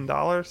 $1 billion?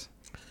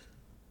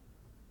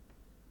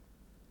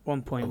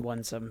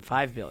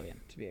 $1.175 billion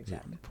to be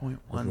exact.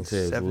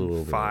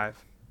 $1.175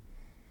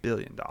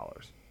 billion.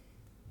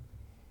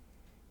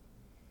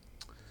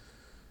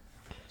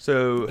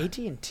 So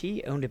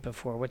AT&T owned it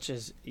before, which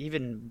is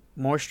even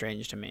more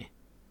strange to me.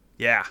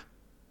 yeah,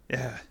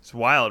 it's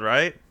wild,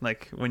 right?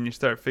 Like when you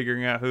start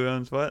figuring out who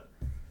owns what.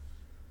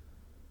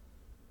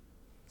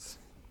 It's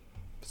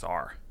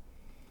bizarre.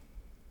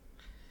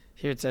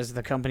 Here it says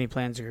the company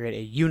plans to create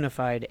a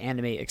unified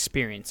anime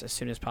experience as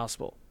soon as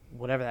possible,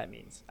 whatever that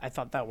means. I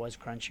thought that was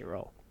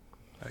Crunchyroll.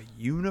 A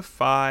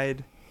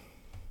unified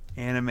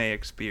anime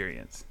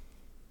experience.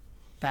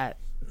 That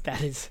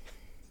is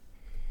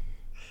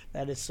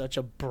such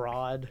a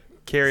broad.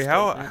 Carrie,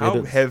 how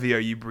statement. heavy are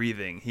you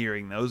breathing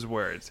hearing those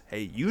words? A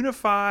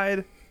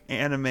unified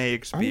anime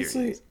experience.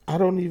 Honestly, I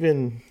don't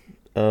even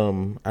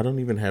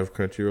have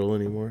Crunchyroll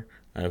anymore.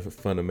 I have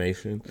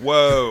Funimation.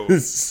 Whoa.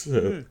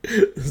 So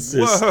let's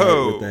just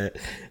start with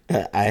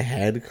that. I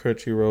had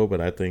Crunchyroll,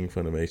 but I think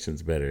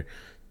Funimation's better.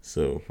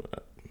 So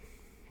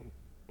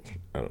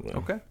I don't know.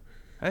 Okay.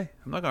 Hey,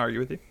 I'm not gonna argue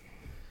with you.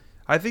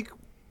 I think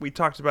we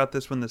talked about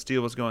this when this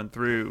deal was going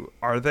through.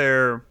 Are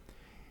there,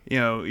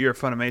 you're a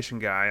Funimation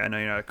guy. I know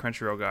you're not a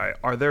Crunchyroll guy.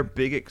 Are there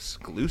big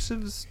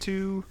exclusives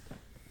to,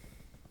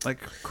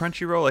 like,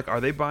 Crunchyroll? Like, are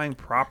they buying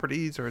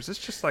properties, or is this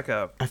just like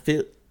a? I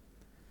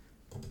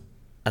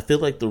feel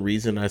like the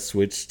reason I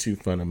switched to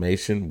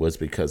Funimation was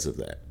because of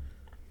that.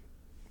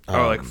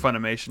 Like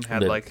Funimation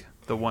had like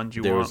the ones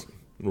you want.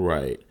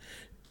 Right.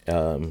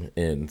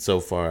 And so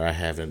far I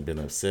haven't been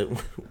upset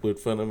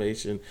with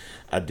Funimation.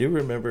 I do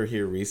remember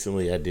here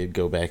recently I did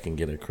go back and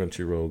get a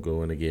Crunchyroll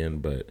going again,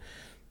 but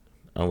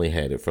I only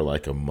had it for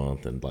like a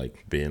month and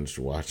like binge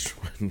watched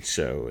one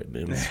show and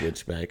then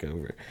switched back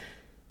over.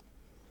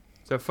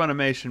 So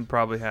Funimation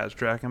probably has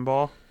Dragon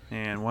Ball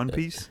and One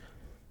Piece.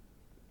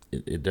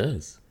 It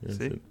does. Yes,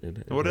 See?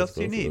 it What has else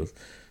do you both of need? those.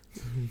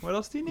 What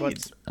else do you need?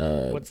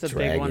 What's the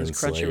big ones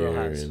Crunchyroll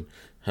has?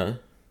 Huh?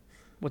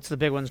 What's the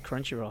big ones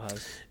Crunchyroll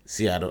has?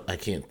 See, I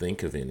can't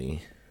think of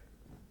any.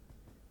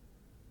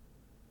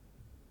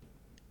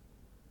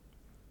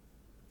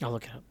 I'll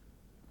look it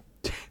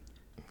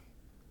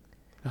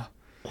up.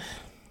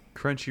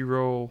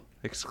 Crunchyroll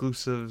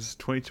exclusives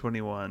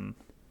 2021.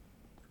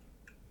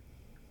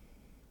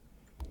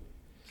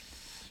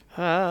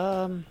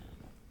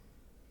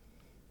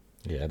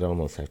 Yeah, I'd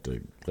almost have to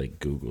like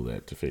Google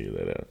that to figure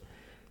that out.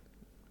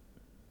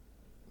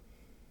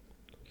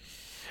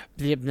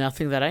 Yep,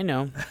 nothing that I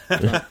know.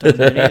 Don't do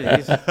any of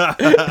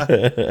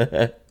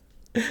these.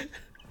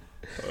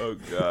 Oh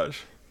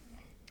gosh,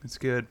 it's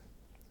good.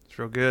 It's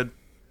real good.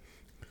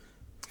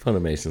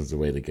 Funimation's the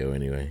way to go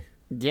anyway.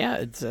 Yeah,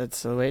 it's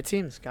the way it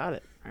seems. Got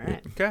it. All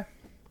right. Okay.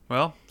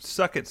 Well,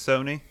 suck it,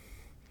 Sony.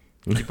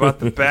 You bought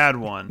the bad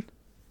one.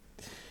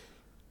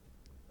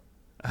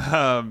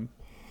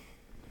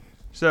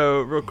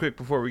 So real quick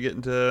before we get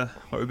into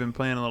what we've been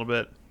playing a little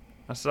bit,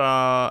 I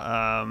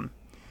saw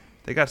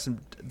they got some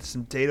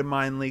data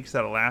mine leaks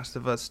out of Last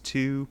of Us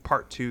 2,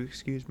 Part 2,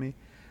 excuse me.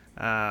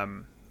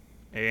 And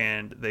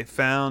they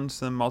found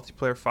some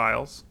multiplayer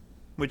files,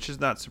 which is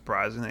not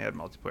surprising. They had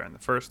multiplayer in the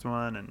first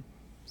one and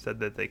said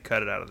that they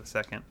cut it out of the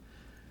second.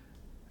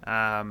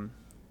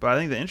 But I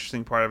think the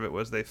interesting part of it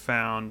was they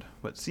found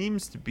what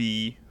seems to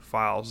be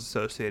files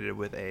associated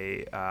with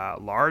a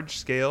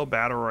large-scale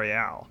battle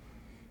royale,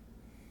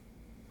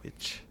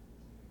 which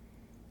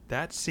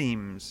that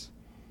seems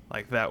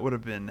like that would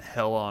have been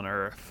hell on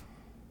earth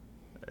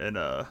in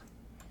a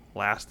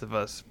Last of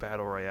Us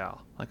battle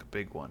royale, like a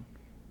big one.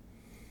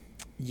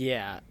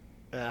 Yeah.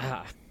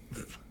 I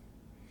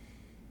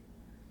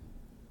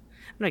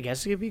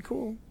guess it could be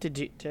cool. Did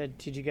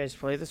you guys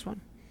play this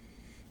one?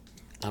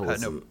 I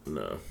wasn't.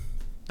 No,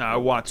 I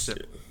watched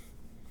it.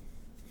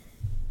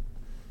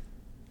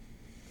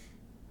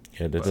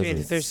 Yeah, that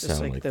doesn't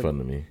sound like fun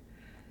to me.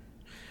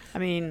 I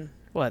mean,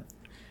 what?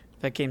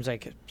 That game's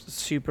like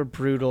super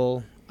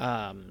brutal,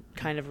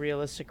 kind of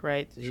realistic,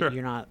 right? Sure.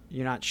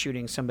 You're not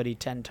shooting somebody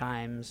 10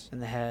 times in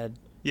the head.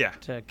 Yeah.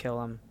 To kill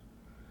them.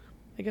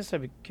 I guess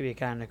that could be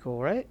kind of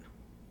cool, right?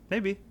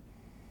 Maybe.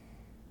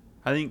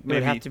 I think It maybe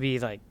would have to be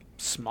like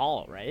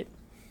small, right?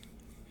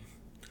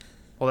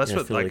 Well, that's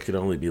what I feel like it could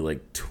only be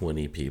like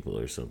 20 people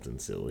or something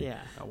silly.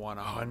 Yeah. I want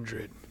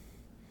 100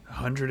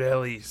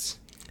 Ellies.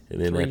 And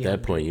then at 300.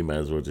 that point, you might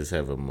as well just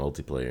have a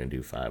multiplayer and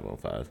do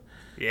 5-on-5.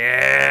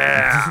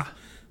 Yeah.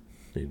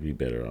 You'd be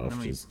better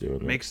off just doing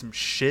that. Make some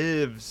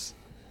shivs.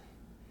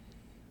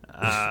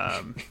 No,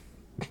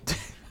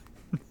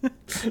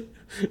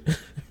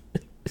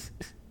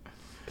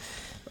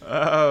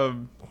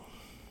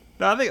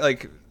 I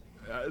think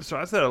so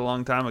I said a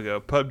long time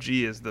ago,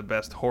 PUBG is the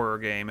best horror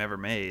game ever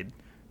made.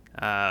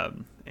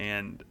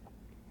 And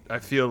I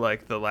feel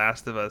like The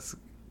Last of Us,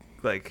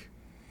 like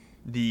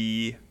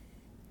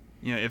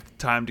if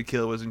time to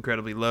kill was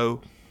incredibly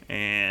low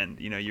and,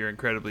 you're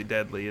incredibly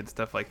deadly and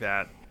stuff like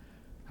that,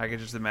 I could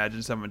just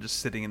imagine someone just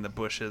sitting in the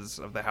bushes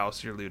of the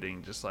house you're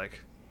looting, just like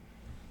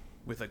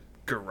with a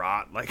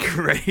garrote, like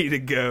ready to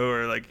go,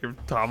 or like your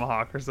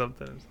tomahawk or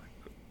something. It's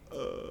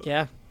like,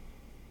 Yeah.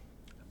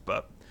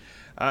 But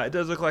it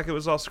does look like it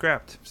was all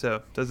scrapped, so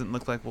it doesn't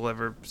look like we'll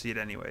ever see it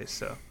anyway.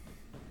 So,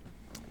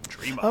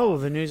 dream on. Oh,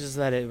 the news is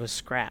that it was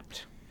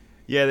scrapped.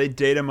 Yeah, they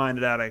data mined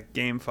it out of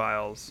game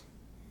files.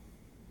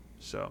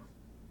 So,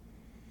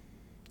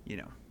 you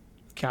know,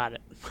 Got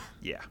it.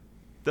 yeah.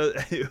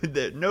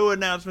 No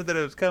announcement that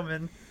it was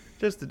coming.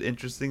 Just an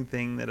interesting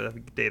thing that a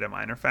data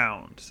miner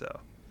found.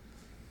 So,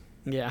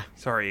 Yeah,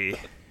 sorry.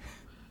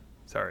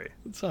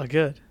 it's all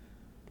good.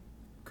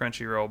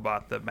 Crunchyroll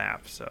bought the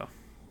map, so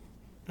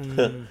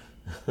Mm,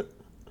 it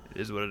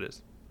is what it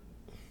is.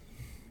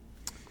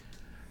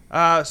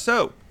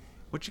 So,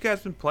 what you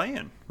guys been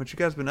playing? What you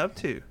guys been up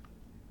to?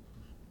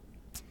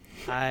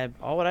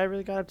 all what I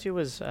really got up to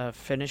was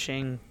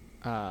finishing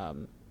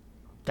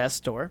Death's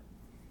Door.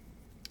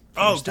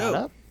 Oh, Finished that dope.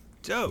 up.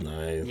 Dope.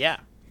 Nice. Yeah,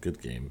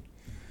 Good game.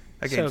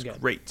 That So game's good.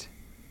 great.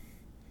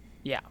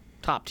 yeah,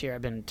 top tier.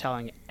 I've been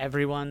telling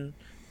everyone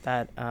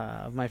that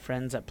my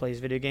friends that plays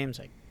video games,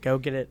 like, go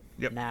get it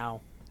Yep.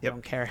 now. Yep.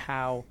 Don't care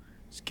how,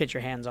 just get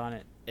your hands on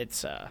it.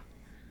 It's oh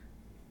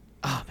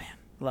man,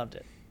 loved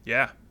it.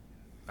 Yeah,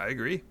 I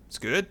agree. It's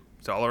good.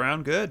 It's all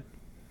around good.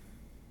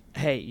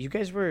 Hey, you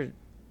guys were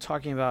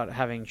talking about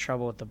having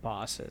trouble with the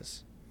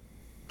bosses.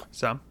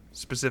 Some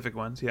specific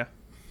ones, yeah.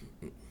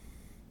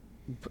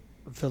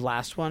 The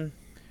last one,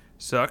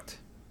 Sucked.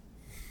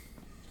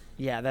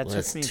 yeah, that Well,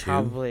 took that's me two.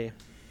 probably,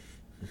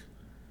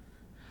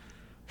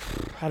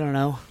 I don't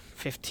know,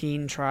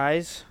 15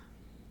 tries.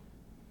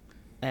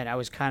 And I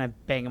was kind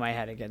of banging my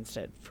head against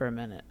it for a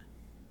minute.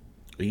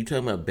 Are you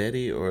talking about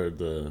Betty or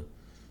the?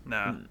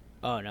 Nah.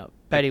 Oh no,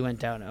 Betty went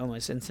down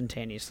almost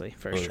instantaneously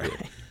first Okay.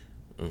 try.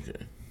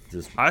 Okay.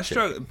 Just I check.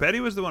 struggle. Betty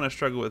was the one I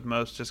struggled with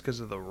most, just because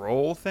of the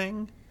roll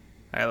thing.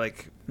 I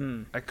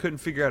couldn't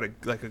figure out a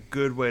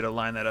good way to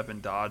line that up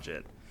and dodge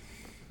it.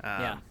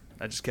 Yeah.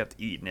 I just kept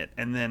eating it,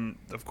 and then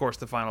of course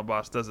the final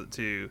boss does it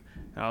too,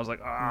 and I was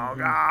like, oh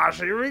gosh,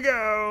 here we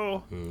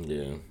go.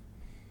 Yeah.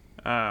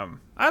 I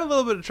had a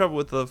little bit of trouble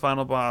with the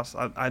final boss.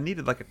 I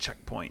needed like a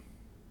checkpoint,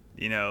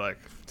 like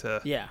to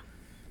Yeah,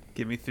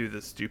 get me through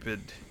the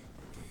stupid,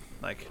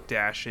 like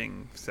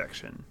dashing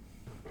section.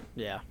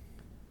 yeah,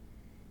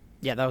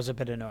 yeah. That was a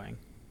bit annoying.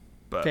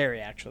 But Very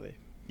actually.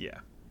 yeah,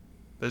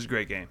 it was a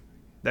great game.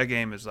 That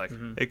game is like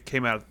Mhm. it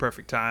came out at the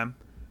perfect time,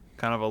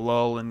 kind of a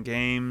lull in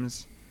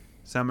games,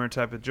 summer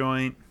type of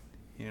joint,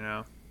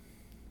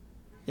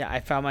 Yeah,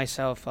 I found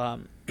myself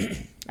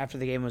after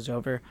the game was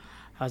over,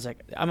 I was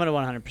like, I'm gonna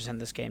 100%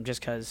 this game just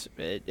because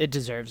it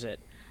deserves it,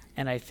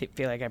 and I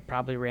feel like I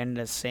probably ran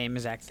into the same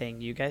exact thing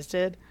you guys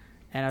did,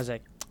 and I was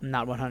like, I'm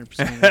not 100%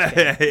 this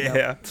game. Nope,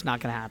 Yeah. it's not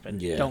gonna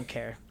happen. Yeah. Don't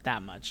care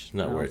that much.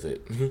 Not No. worth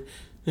it.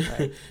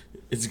 Right.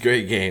 It's a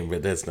great game,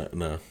 but that's not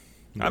no.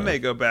 I No. may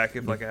go back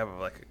if like I have a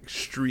like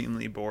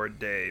extremely bored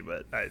day,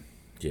 but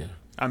Yeah.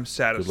 I'm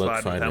satisfied with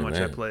how finding much I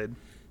that. played.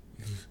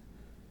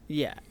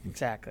 Yeah,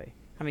 exactly.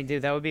 I mean,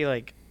 dude, that would be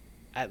like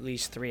at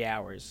least 3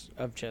 hours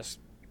of just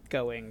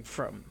going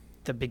from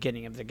the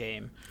beginning of the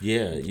game,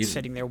 Yeah. You.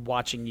 sitting there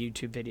watching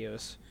YouTube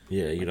videos.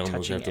 Yeah. You'd almost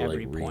touching have to like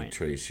every point.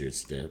 retrace your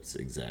steps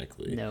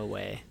exactly. No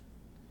way.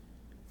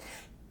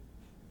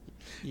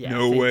 Yeah,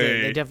 No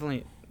way. They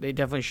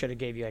definitely should have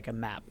gave you like a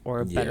map or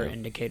a better Yeah.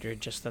 indicator,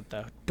 just that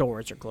the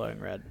doors are glowing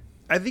red.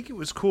 I think it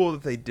was cool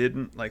that they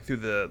didn't like through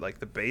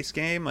the base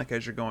game, like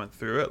as you're going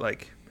through it,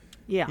 like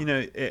Yeah,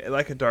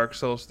 like a Dark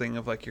Souls thing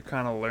of like you're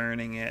kind of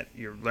learning it,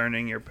 you're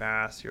learning your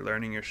paths, you're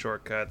learning your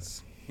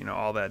shortcuts,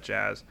 all that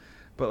jazz.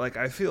 But like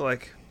I feel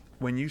like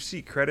when you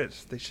see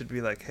credits, they should be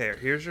like, hey,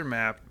 here's your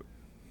map.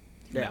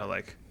 Yeah.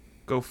 Like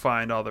go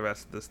find all the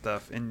rest of the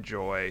stuff,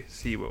 enjoy,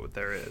 see what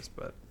there is.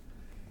 But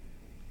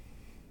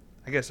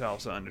I guess I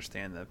also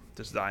understand the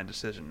design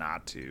decision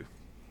not to.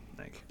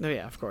 Like oh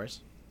yeah, of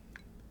course.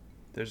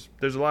 there's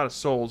a lot of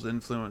Souls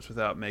influence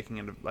without making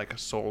it like a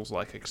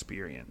Souls-like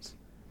experience,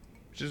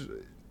 which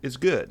is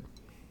good.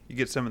 You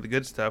get some of the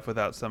good stuff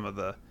without some of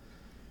the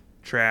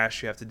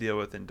trash you have to deal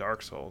with in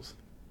Dark Souls.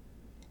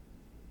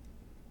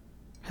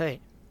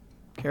 Hey,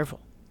 careful.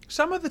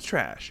 Some of the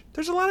trash.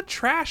 There's a lot of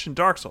trash in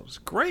Dark Souls.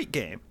 Great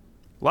game.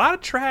 A lot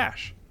of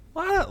trash. A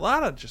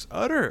lot of just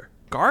utter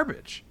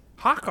garbage.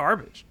 Hot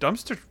garbage.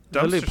 Dumpster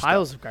Literally stuff.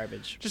 piles of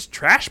garbage. Just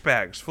trash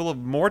bags full of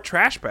more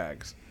trash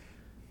bags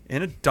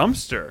in a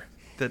dumpster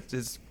that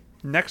is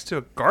next to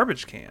a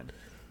garbage can.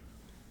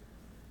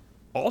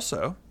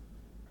 Also,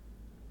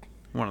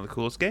 one of the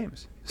coolest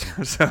games.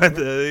 So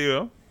there you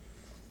go.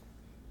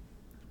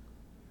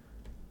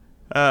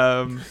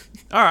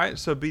 All right,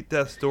 so beat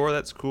Death's Door.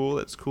 That's cool.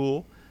 That's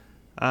cool.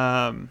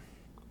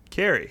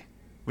 Carrie,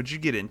 what'd you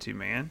get into,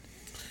 man?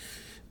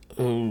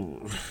 Oh,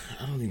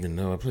 I don't even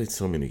know. I played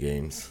so many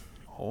games.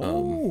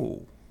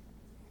 Oh,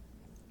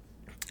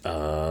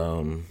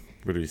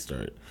 Where do we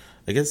start?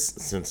 I guess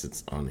since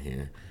it's on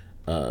here,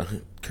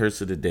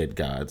 Curse of the Dead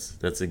Gods.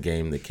 That's a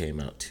game that came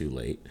out too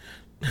late.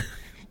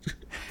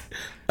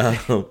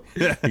 Because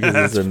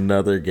it's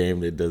another game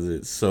that does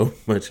it so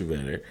much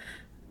better.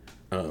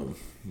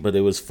 But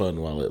it was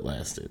fun while it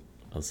lasted.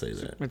 I'll say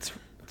that.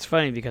 It's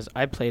funny because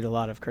I played a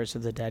lot of Curse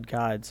of the Dead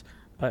Gods,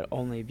 but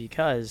only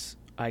because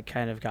I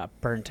kind of got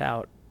burnt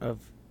out of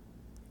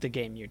the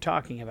game you're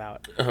talking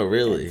about. Oh,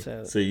 really?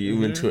 And So you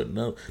went to it?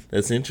 No,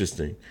 that's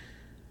interesting.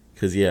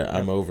 Because, yeah,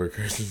 I'm over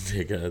Curse of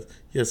the Dead Gods.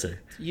 Yes, sir.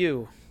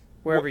 You,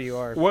 wherever you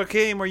are. What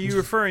game are you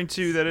referring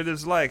to that it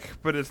is like,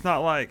 but it's not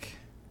like?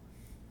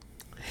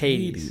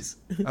 Hades.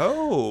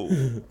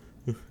 Oh.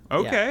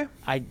 Okay.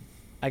 Yeah,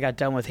 I got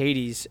done with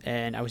Hades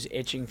and I was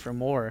itching for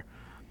more,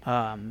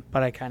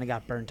 but I kind of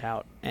got burnt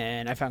out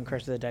and I found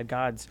Curse of the Dead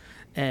Gods,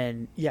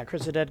 and yeah,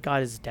 Curse of the Dead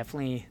God is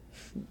definitely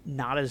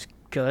not as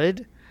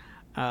good,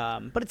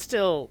 but it's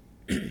still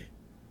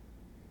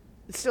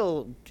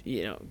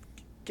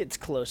gets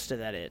close to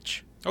that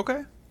itch.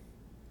 Okay.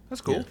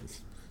 That's cool. Yeah,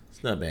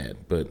 it's not bad,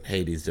 but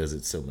Hades does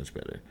it so much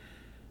better.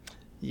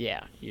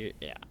 Yeah.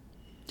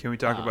 Can we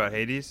talk about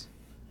Hades?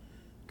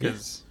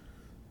 Because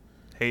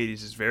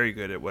Hades is very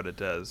good at what it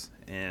does,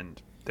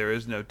 and there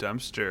is no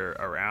dumpster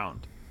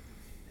around.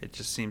 It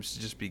just seems to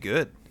just be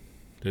good.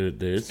 Dude,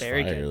 there's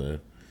Very fire,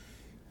 good.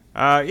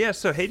 though. Yeah,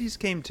 so Hades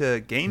came to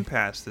Game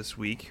Pass this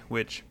week,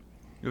 which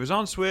it was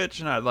on Switch,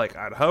 and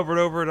I'd hovered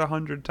over it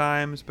 100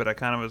 times, but I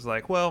kind of was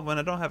like, well, when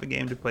I don't have a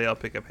game to play, I'll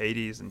pick up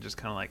Hades, and just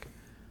kind of like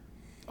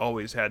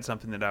always had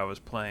something that I was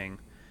playing.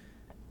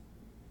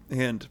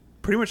 And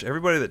pretty much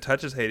everybody that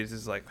touches Hades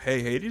is like,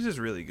 hey, Hades is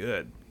really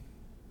good.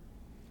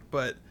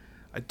 But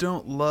I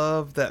don't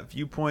love that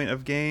viewpoint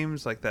of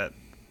games, like that,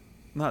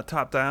 not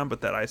top down,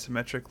 but that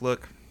isometric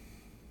look.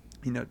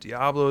 You know,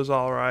 Diablo's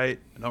all right.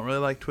 I don't really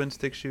like twin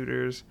stick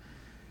shooters.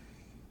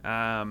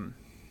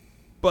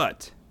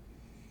 But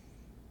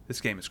this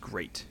game is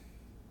great.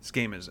 This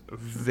game is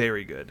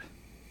very good.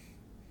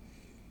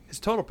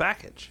 It's total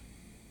package.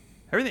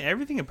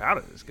 Everything about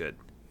it is good.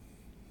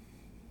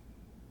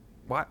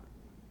 Why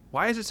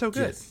is it so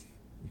good? Yes.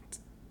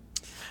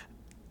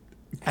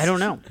 I don't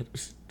know.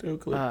 No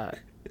clue.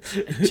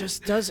 It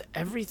just does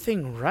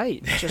everything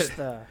right. Just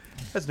the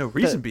There's no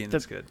reason being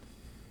this good.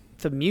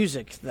 the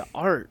music, the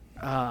art.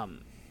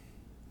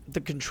 The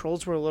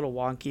controls were a little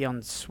wonky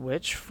on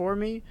Switch for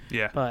me.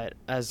 Yeah. But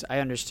as I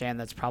understand,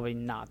 that's probably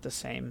not the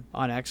same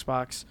on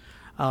Xbox.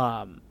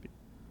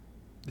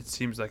 It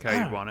seems like how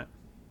you'd want it.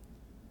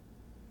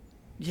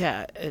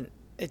 Yeah, and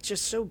it's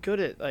just so good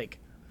at like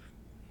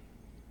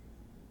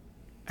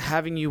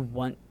having you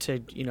want to,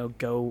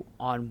 go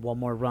on one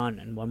more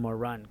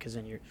run, because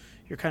then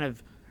you're kind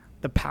of,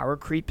 the power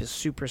creep is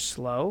super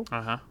slow,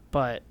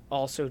 but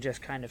also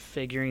just kind of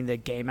figuring the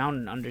game out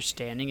and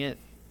understanding it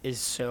is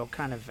so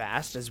kind of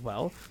vast as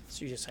well.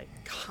 So you're just like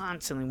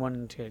constantly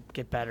wanting to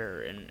get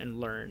better and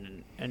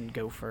learn and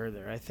go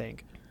further, I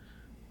think.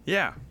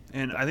 Yeah,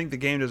 and I think the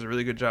game does a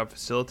really good job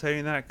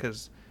facilitating that,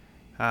 because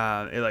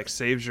it like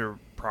saves your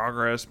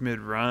progress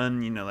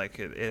mid-run. Like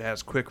it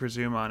has quick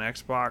resume on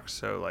Xbox,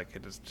 so like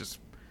it is just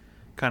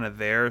kind of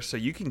there. So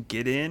you can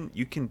get in,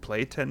 you can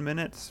play 10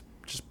 minutes,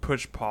 just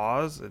push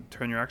pause and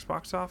turn your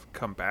Xbox off,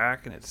 come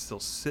back, and it's still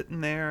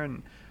sitting there,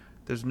 and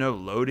there's no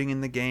loading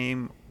in the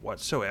game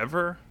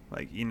whatsoever.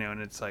 Like,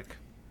 and it's like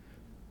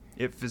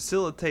it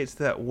facilitates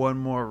that one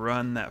more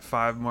run, that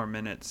 5 more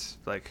minutes,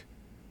 like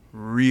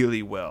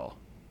really well,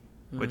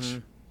 which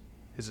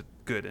is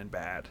good and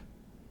bad.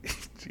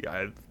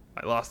 Yeah,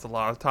 I lost a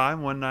lot of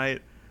time one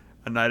night.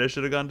 A night I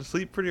should have gone to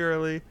sleep pretty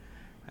early.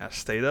 I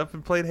stayed up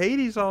and played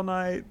Hades all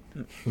night.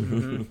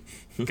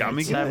 Got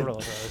me Several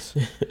good.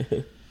 of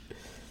those.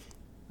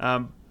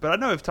 But I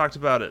know I've talked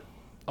about it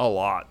a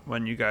lot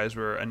when you guys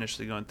were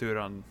initially going through it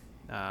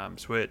on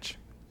Switch.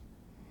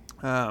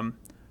 But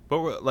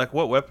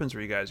what weapons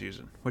were you guys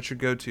using? What's your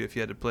go-to if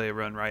you had to play a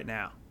run right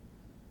now?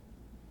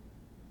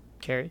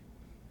 Carrie?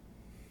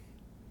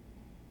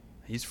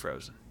 He's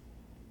frozen.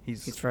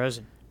 He's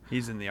frozen.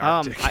 He's in the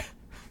Arctic.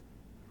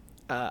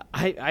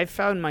 I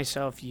found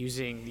myself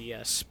using the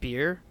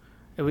spear.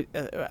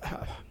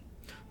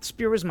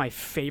 Spear was my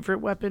favorite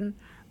weapon,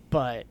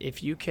 but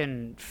if you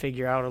can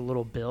figure out a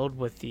little build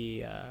with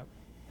the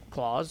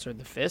claws or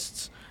the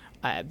fists,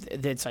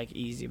 it's like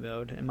easy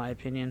mode in my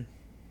opinion.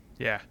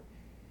 Yeah.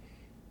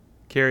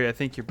 Carrie, I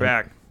think you're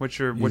back. What's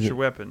your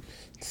weapon?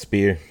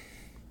 Spear.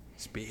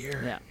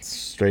 Spear. Yeah.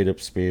 Straight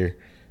up spear.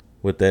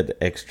 With that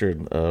extra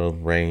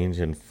range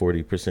and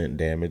 40%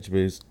 damage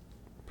boost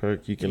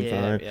perk you can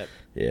find. Yep.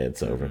 Yeah,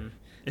 it's over.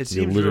 It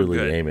seems You're literally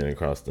real good. aiming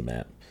across the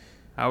map.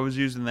 I was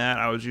using that.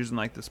 I was using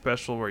like the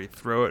special where you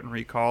throw it and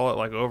recall it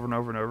like over and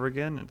over and over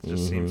again. It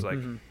just seems like,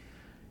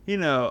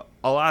 a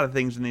lot of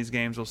things in these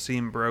games will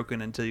seem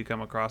broken until you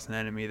come across an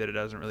enemy that it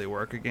doesn't really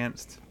work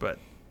against. But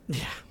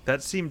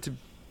that seemed to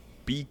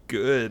be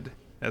good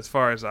as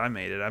far as I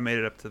made it. I made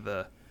it up to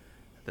the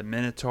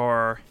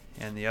Minotaur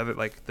and the other,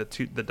 like the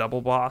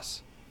double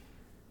boss,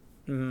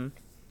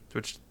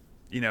 which,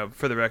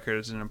 for the record,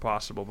 is an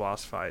impossible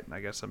boss fight. And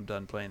I guess I'm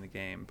done playing the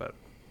game, but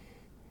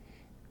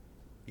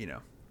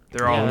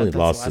they're all only that's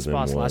lost the last to them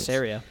boss, once. last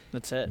area.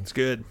 That's it. It's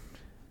good.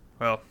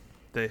 Well,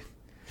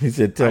 He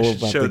said, "Tell I him should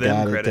about show the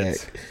them god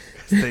credits. attack."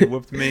 'Cause they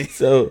whooped me.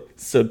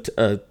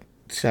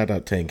 Shout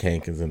out Tank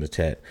Hankins in the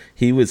chat.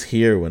 He was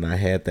here when I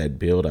had that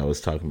build I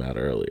was talking about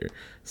earlier.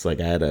 It's like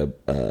I had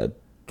a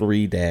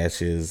 3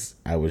 dashes.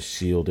 I was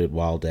shielded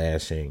while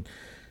dashing.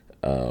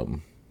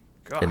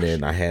 Gosh. And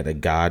then I had a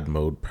god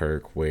mode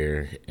perk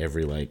where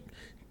every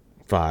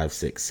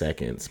 5-6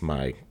 seconds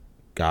my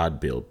God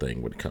build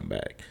thing would come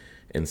back.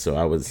 And so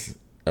I was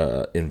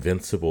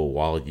invincible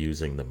while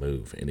using the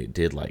move, and it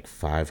did like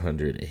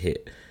 500 a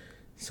hit.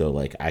 So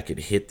like I could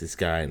hit this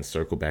guy and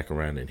circle back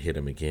around and hit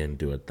him again,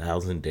 do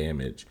 1,000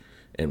 damage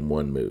in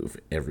one move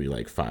every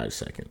like 5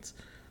 seconds.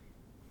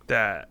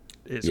 That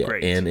is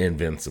great. And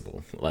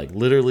invincible. Like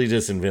literally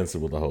just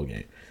invincible the whole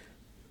game.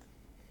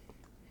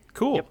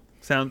 Cool.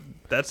 Yep.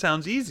 That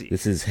sounds easy.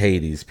 This is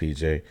Hades,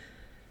 PJ.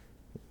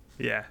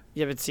 Yeah.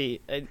 Yeah, but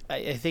see,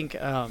 I think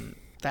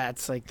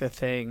that's like the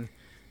thing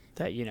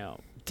that,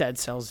 Dead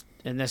Cells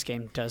in this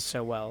game does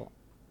so well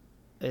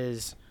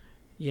is,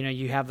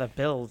 you have that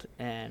build,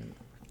 and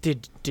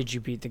did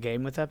you beat the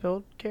game with that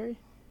build, Gary?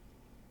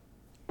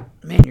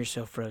 Man, you're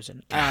so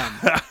frozen.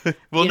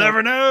 We'll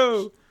never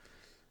know.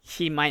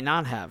 He might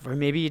not have, or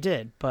maybe he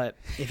did, but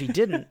if he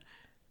didn't,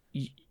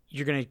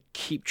 you're going to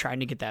keep trying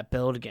to get that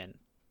build again.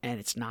 And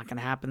it's not going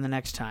to happen the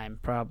next time,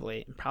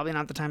 probably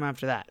not the time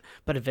after that.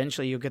 But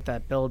eventually you'll get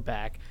that build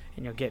back,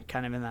 and you'll get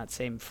kind of in that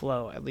same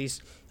flow. At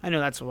least I know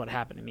that's what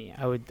happened to me.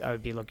 I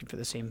would be looking for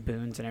the same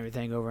boons and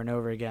everything over and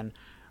over again,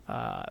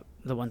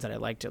 the ones that I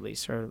liked at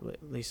least, or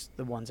at least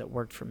the ones that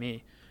worked for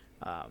me.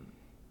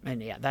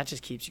 And yeah, that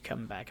just keeps you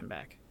coming back and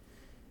back.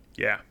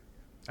 Yeah,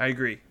 I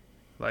agree.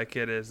 Like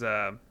it is,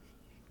 the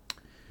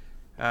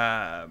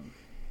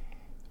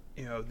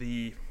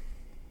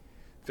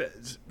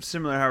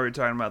similar how we were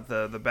talking about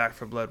the Back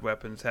for Blood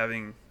weapons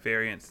having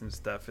variants and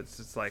stuff. It's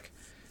just like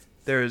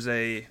there is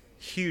a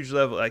huge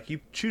level. Like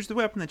you choose the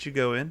weapon that you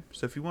go in.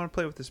 So if you want to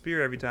play with the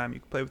spear every time, you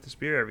can play with the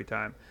spear every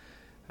time.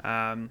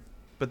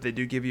 But they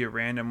do give you a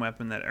random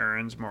weapon that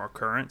earns more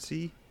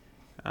currency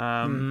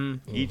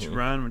each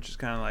run, which is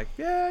kind of like,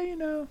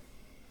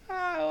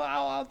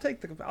 I'll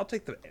take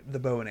the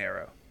bow and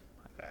arrow.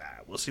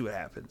 We'll see what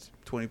happens.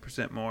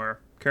 20%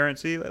 more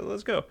currency.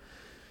 Let's go.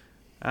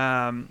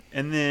 And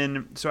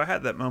then, so I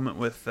had that moment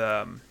with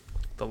the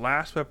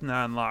last weapon that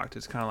I unlocked.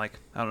 It's kind of like,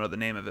 I don't know the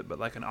name of it, but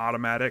like an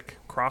automatic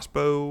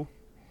crossbow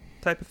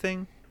type of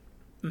thing.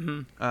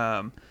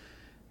 Mm-hmm.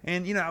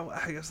 And, I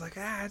was like,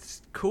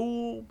 it's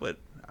cool, but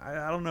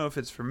I don't know if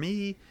it's for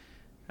me.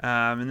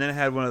 And then I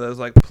had one of those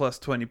like plus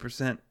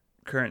 20%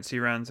 currency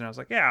runs, and I was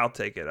like, yeah, I'll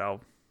take it.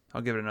 I'll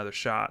give it another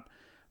shot.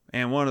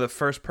 And one of the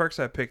first perks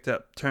I picked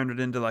up turned it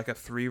into like a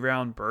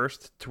 3-round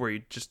burst to where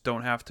you just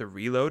don't have to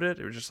reload it.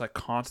 It was just like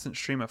constant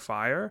stream of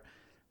fire.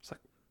 It's like,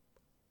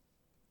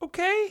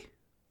 okay.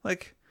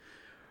 Like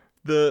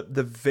the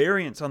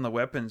variants on the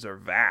weapons are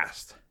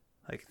vast.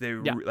 Like they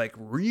like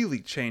really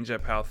change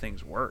up how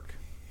things work.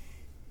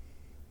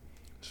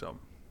 So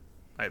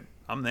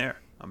I'm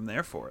there. I'm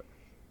there for it.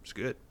 It's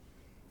good.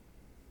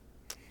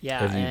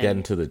 Yeah. Have you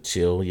gotten to the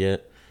chill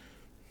yet?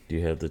 Do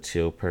you have the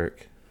chill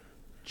perk?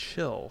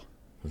 Chill.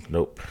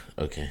 Nope.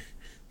 Okay.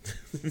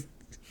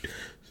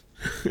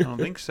 I don't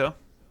think so.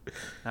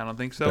 That's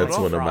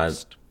at all.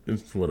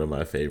 It's one of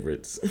my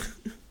favorites.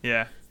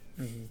 Yeah.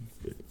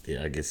 But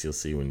yeah, I guess you'll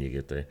see when you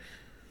get there.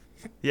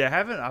 Yeah,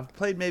 I've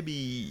played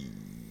maybe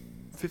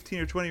 15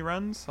 or 20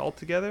 runs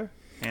altogether.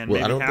 And well,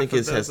 maybe I don't think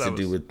it has to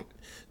do with.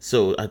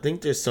 So I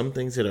think there's some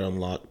things that are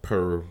unlocked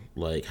per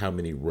like how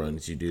many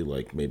runs you do.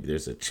 Like maybe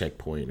there's a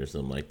checkpoint or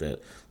something like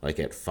that. Like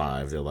at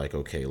 5, they're like,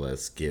 okay,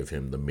 let's give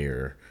him the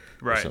mirror.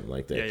 Right. Or something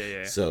like that.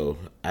 Yeah. So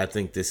I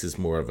think this is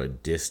more of a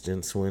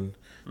distance one.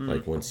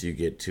 Like once you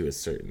get to a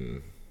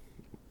certain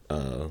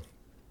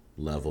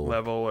level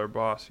or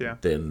boss, yeah.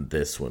 Then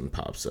this one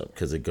pops up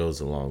because it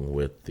goes along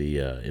with the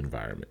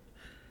environment.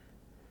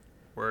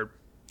 Word.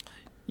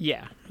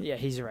 Yeah,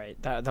 he's right.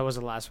 That was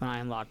the last one I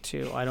unlocked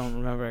too. I don't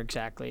remember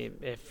exactly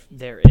if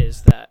there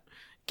is that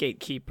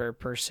gatekeeper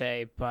per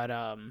se, but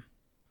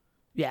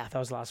yeah, that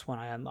was the last one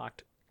I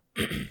unlocked.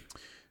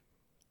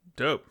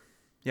 Dope.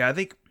 Yeah, I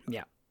think.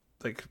 Yeah.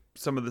 Like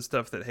some of the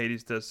stuff that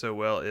Hades does so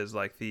well is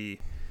like the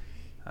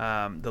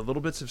little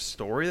bits of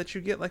story that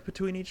you get like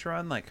between each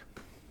run. Like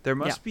there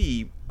must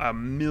be a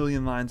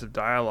million lines of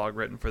dialogue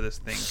written for this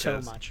thing.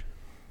 So much.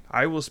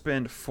 I will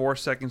spend 4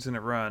 seconds in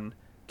a run,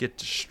 get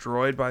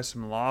destroyed by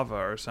some lava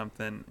or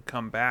something,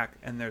 come back,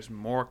 and there's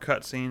more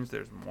cutscenes.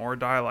 There's more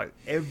dialogue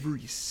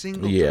every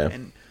single time,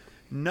 and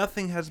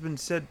nothing has been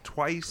said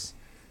twice.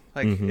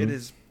 Like it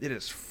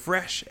is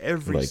fresh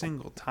every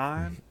single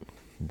time.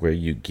 Where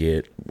you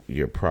get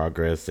your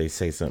progress, they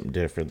say something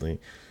differently.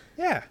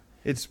 Yeah,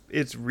 it's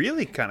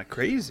really kind of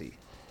crazy.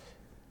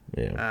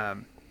 Yeah.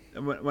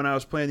 When I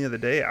was playing the other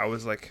day, I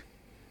was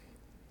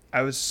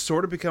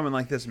sort of becoming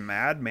like this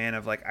madman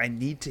of like I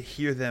need to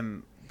hear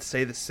them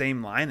say the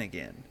same line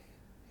again,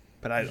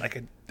 but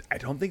I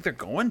don't think they're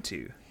going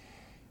to.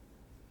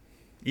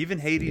 Even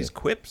Hades'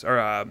 quips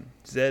or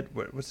Zed,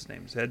 what's his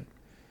name?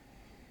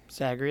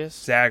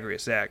 Zagreus.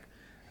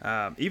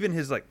 Even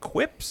his like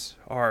quips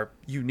are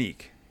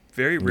unique.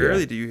 Very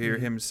rarely do you hear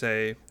him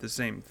say the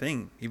same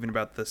thing, even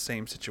about the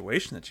same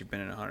situation that you've been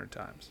in 100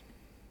 times.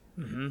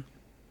 Mm-hmm.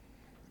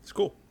 It's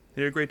cool.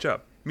 They did a great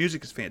job.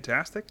 Music is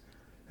fantastic.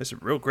 There's some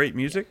real great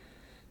music.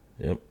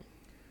 Yep.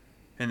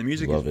 And the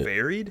music is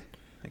varied.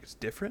 Like it's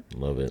different.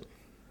 Love it.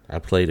 I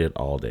played it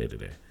all day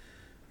today.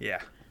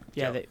 Yeah.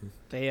 Yeah.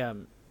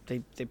 They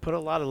they put a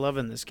lot of love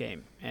in this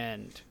game,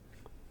 and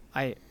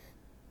I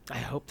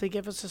hope they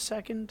give us a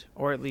second,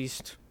 or at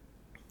least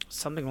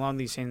something along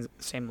these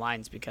same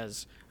lines,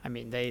 because I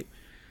mean they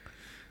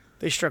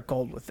struck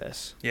gold with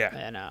this. Yeah.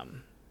 And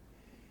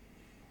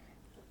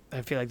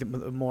I feel like the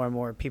more and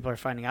more people are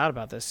finding out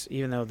about this,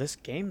 even though this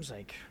game's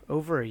like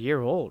over a year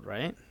old,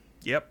 right?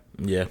 Yep.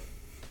 Yeah.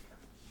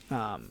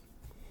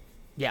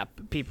 Yeah,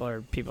 people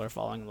are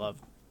falling in love.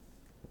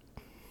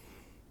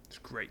 It's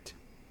great.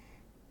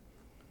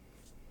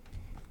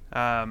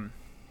 I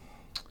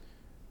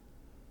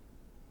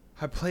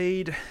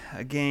played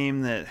a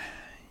game that,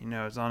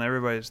 is on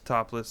everybody's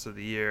top list of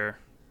the year,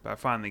 but I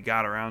finally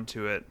got around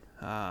to it.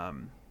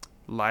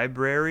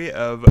 Library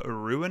of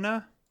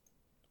Ruina.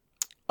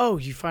 Oh,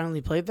 you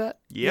finally played that?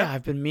 Yep. Yeah,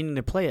 I've been meaning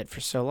to play it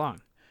for so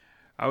long.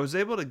 I was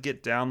able to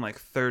get down like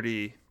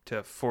 30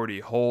 to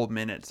 40 whole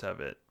minutes of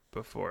it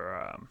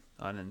before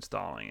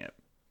uninstalling it.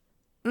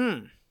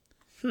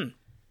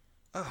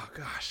 Oh,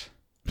 gosh.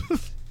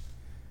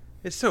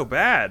 It's so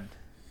bad.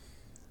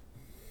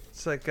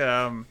 It's like,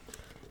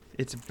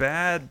 it's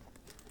bad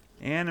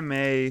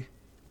anime,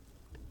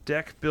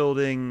 deck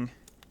building,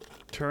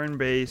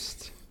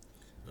 turn-based.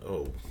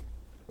 Oh.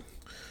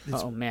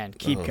 Oh, man,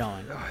 keep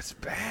going. Oh, it's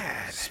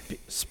bad.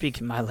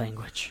 Speak my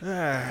language. Go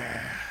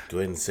ahead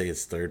and say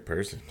it's third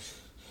person.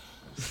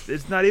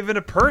 It's not even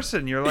a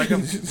person. You're like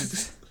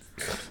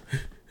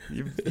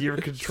you're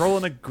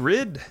controlling a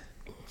grid.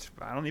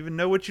 I don't even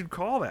know what you'd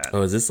call that.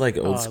 Oh, is this like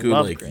old I school,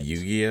 love like grids.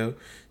 Yu-Gi-Oh?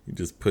 You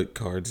just put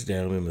cards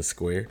down in a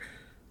square?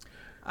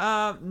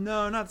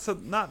 No, not so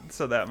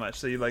that much.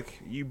 So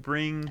you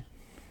bring,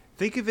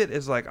 think of it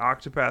as like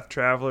Octopath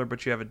Traveler,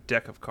 but you have a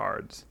deck of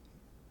cards.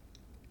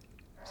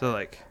 So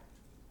like,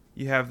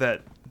 you have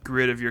that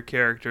grid of your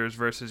characters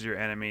versus your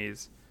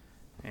enemies,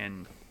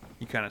 and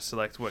you kind of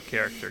select what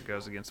character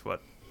goes against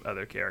what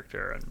other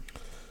character and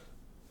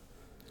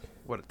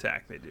what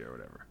attack they do or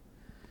whatever.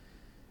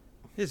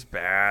 It's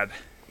bad.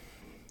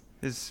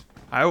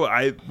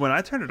 I when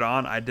I turned it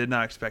on, I did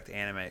not expect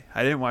anime.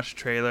 I didn't watch the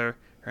trailer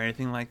or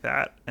anything like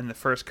that. And the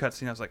first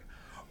cutscene, I was like,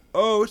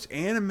 "Oh, it's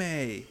anime."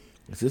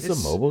 Is this a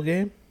mobile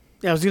game?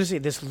 Yeah, I was gonna say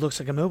this looks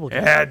like a mobile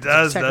game. Yeah, it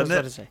does, That's exactly what I was doesn't it?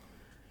 about to say.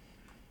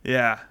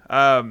 Yeah.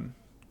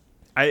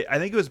 I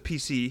think it was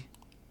PC.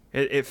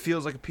 It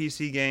feels like a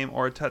PC game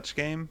or a touch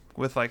game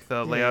with like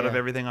the layout of yeah.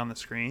 everything on the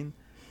screen.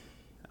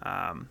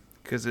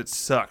 Because it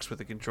sucks with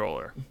the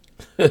controller.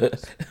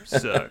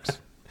 Sucks.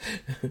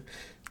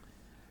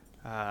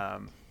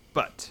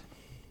 But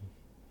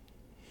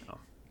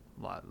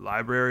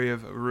Library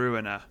of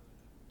Ruina,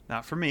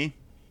 not for me,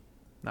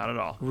 not at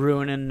all.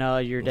 Ruining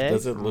your day.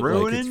 Doesn't look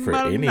Ruining like it's for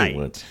my anyone.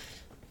 night.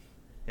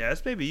 Yeah,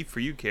 that's maybe for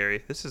you,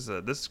 Carrie. This is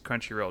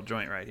Crunchyroll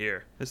joint right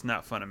here. It's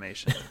not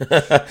Funimation.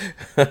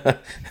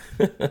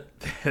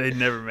 They'd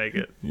never make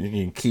it. You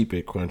can keep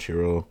it,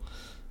 Crunchyroll.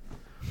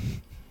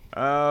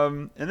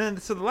 And then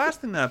so the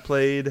last thing that I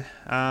played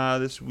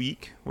this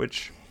week,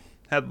 which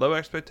had low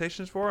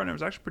expectations for, and it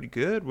was actually pretty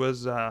good,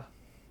 was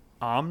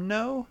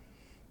Omno.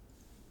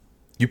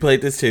 You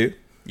played this too?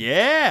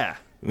 Yeah.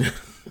 Now,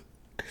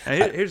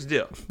 here's the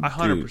deal. I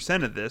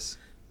 100% of this.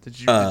 Did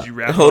you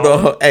wrap hold it all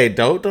on. up? Hey,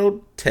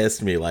 don't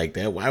test me like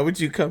that. Why would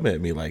you come at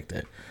me like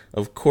that?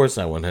 Of course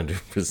I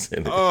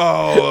 100%.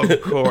 Oh,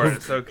 of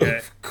course. Okay.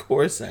 Of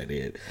course I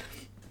did.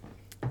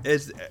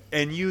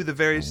 And you, the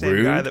very same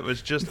Rude. guy that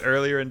was just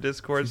earlier in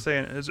Discord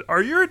saying,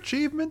 "Are your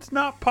achievements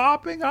not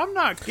popping? I'm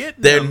not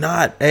getting They're them."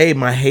 not. Hey,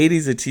 my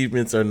Hades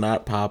achievements are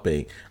not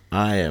popping.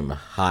 I am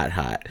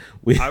hot.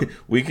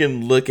 We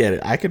can look at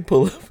it. I can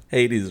pull up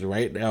Hades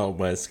right now on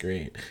my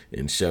screen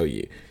and show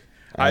you.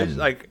 I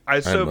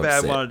so I'm bad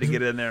upset. wanted to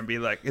get in there and be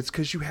like, "It's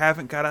because you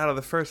haven't got out of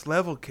the first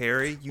level,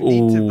 Carrie. You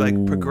need to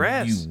like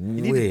progress. You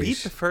need to beat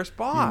wish. the first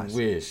boss." You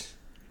wish.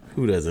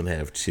 Who doesn't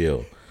have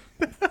chill?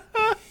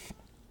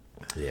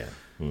 Yeah.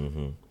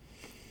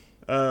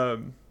 But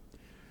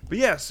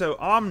yeah, so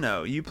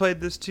Omno, you played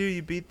this too.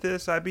 You beat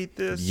this. I beat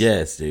this.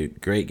 Yes,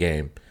 dude. Great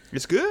game.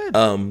 It's good.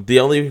 The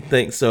only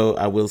thing, so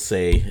I will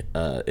say,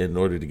 in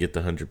order to get the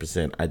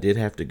 100%, I did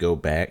have to go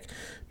back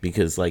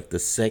because, like, the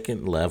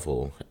second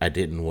level, I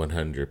didn't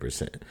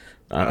 100%.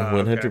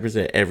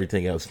 100%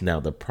 everything else. Now,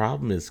 the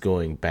problem is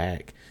going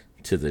back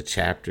to the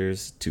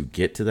chapters to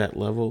get to that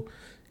level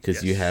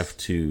because you have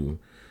to,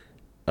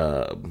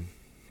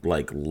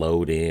 like,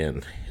 load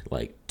in,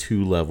 like,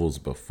 2 levels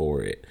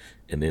before it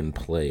and then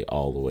play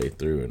all the way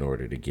through in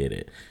order to get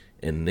it.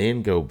 And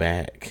then go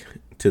back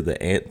to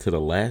the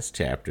last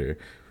chapter,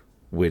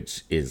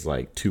 which is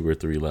like 2 or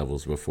 3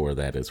 levels before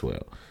that as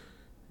well,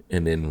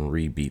 and then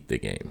rebeat the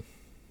game.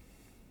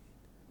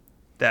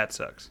 That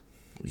sucks.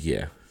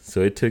 Yeah,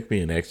 so it took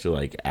me an extra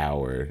like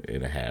hour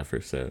and a half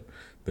or so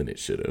than it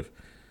should have.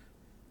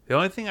 The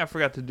only thing I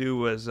forgot to do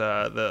was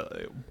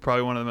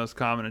probably one of the most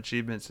common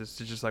achievements is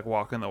to just like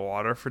walk in the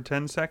water for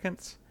 10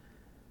 seconds.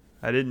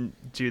 I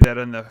didn't do that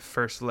in the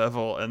first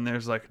level, and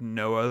there's like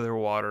no other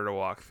water to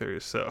walk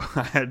through, so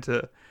I had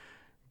to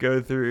go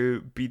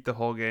through, beat the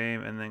whole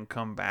game, and then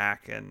come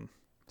back and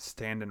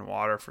stand in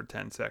water for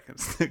 10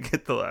 seconds to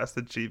get the last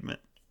achievement.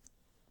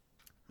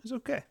 was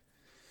okay.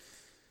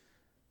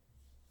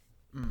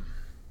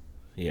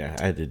 Yeah,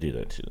 I had to do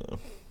that too, though.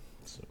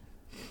 So.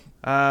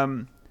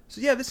 So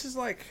yeah, this is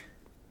like,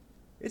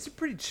 it's a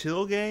pretty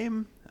chill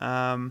game.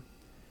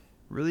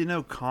 Really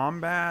no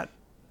combat.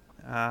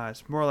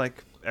 It's more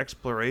like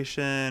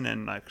exploration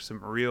and like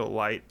some real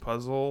light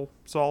puzzle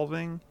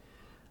solving.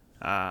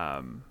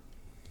 But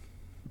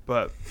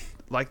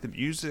like the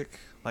music,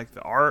 like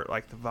the art,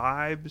 like the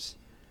vibes.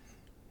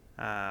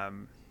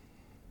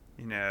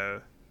 You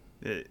know,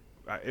 it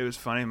was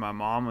funny. My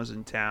mom was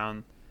in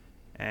town,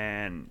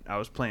 and I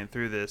was playing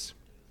through this.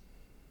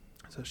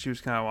 So she was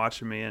kind of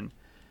watching me, and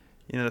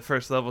you know, the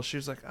first level, she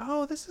was like,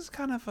 "Oh, this is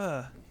kind of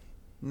a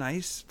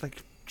nice,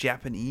 like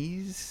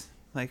Japanese,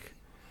 like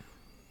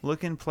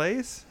looking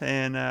place."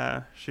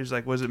 And she was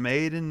like, "Was it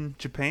made in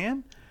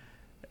Japan?"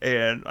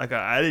 And like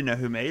I didn't know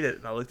who made it.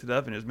 And I looked it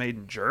up, and it was made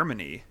in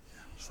Germany.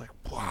 I was like,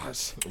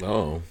 "What?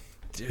 Oh,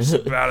 It's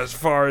about as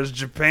far as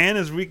Japan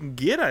as we can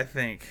get, I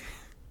think."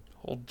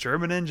 Whole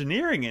German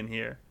engineering in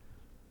here.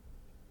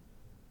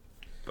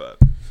 But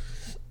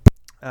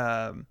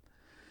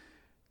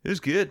it was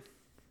good.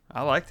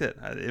 I liked it.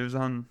 It was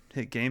on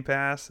Hit Game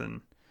Pass, and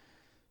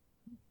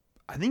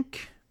I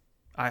think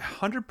I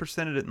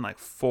 100%ed it in like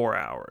 4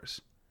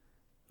 hours.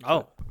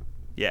 Oh,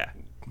 Yeah.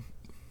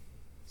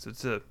 So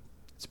it's a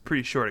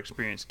pretty short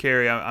experience.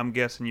 Carrie, I'm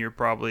guessing you're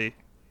probably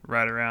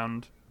right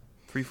around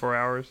 3-4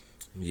 hours.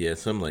 yeah,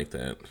 something like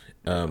that.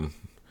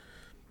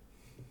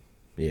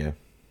 Yeah.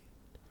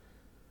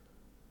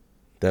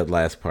 That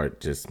last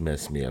part just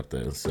messed me up,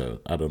 though.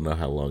 So I don't know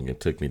how long it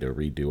took me to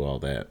redo all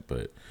that,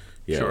 but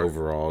yeah, Sure.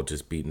 overall,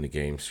 just beating the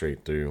game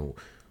straight through.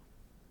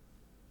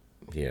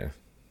 Yeah.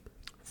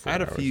 I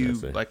had a 4 hours, few I'd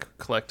say. like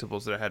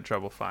collectibles that I had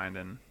trouble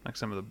finding, like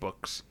some of the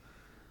books.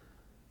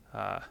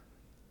 Or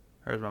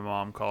as my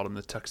mom called them,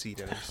 the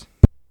tuxedos,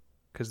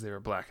 because they were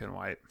black and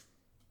white,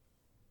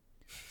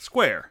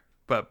 square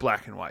but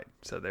black and white,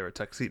 so they were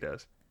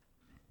tuxedos.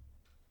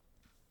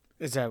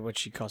 is that what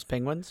she calls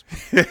penguins?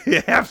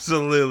 Yeah,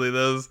 absolutely,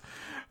 those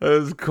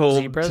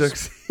cold Zebras?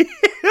 tuxedos.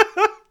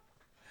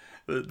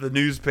 the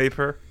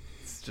newspaper.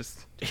 It's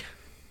just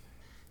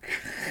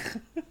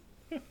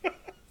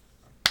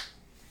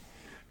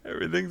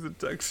everything's a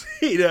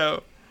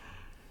tuxedo.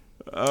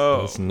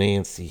 Oh, It's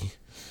Nancy.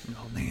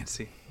 oh,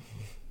 Nancy.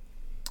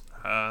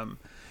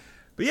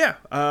 But yeah,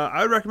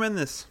 I would recommend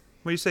this.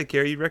 What do you say,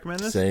 Carrie? You recommend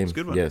this? Same. It's a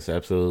good one. Yes,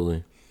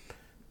 absolutely.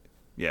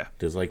 Yeah.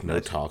 There's like no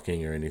Nice.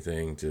 talking or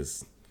anything.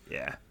 Just,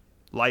 Yeah.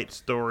 Light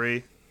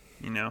story,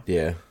 you know.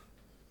 yeah.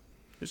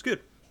 It's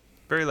good.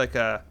 Very like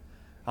I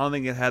don't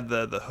think it had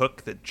the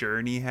hook that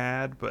Journey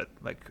had, but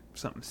like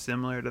something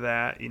similar to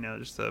that, you know,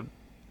 just a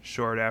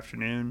short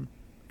afternoon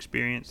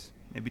experience,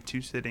 maybe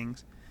 2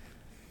 sittings.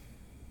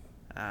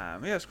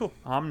 Yeah, it's cool.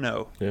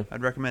 Omno. Yeah.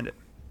 I'd recommend it.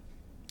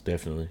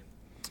 Definitely.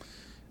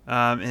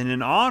 And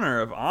in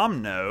honor of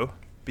Omno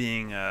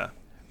being a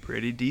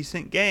pretty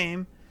decent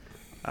game,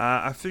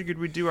 I figured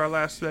we'd do our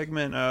last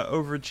segment,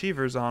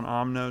 Overachievers on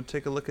Omno.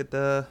 Take a look at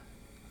the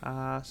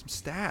some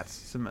stats,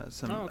 some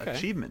Oh, okay.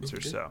 achievements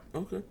or so.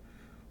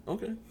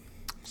 Okay.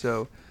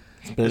 So,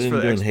 Better Just than for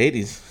the doing ex-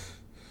 Hades.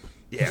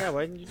 Yeah, yeah,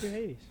 why didn't you do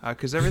Hades?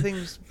 because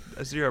everything's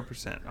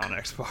 0% on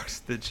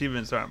Xbox. The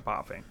achievements aren't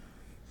popping.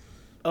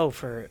 Oh,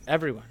 for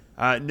everyone.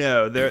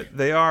 No,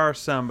 they are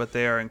some, but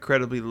they are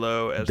incredibly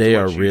low. As They to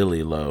are what you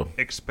really low.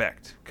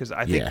 expect, because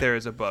I think Yeah. there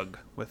is a bug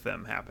with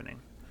them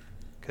happening.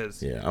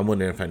 Because Yeah, I'm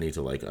wondering if I need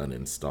to like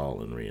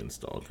uninstall and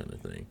reinstall kind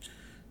of thing.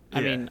 I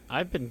Yeah. mean,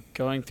 I've been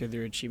going through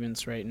their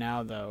achievements right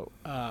now, though.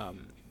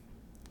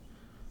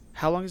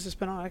 How long has this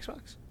been on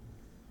Xbox?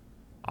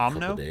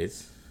 Couple Omno,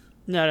 days.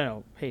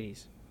 No,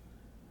 Hades.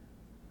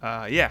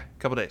 yeah, a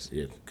couple days.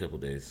 Yeah, couple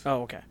days.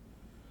 Oh, okay.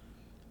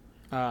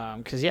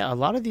 Because yeah, a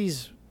lot of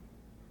these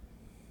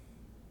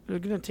are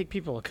gonna take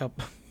people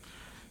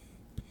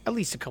at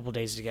least a couple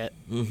days to get.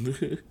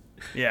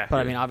 Yeah, But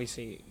I mean,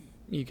 obviously,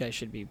 you guys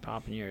should be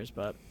popping yours.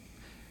 But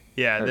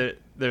yeah.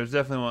 There's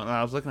definitely one. When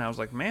I was looking, I was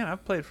like, man,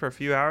 I've played for a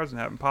few hours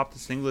and haven't popped a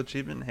single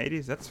achievement in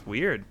Hades. That's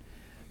weird.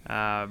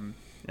 And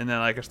then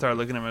like I started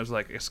looking at them, it was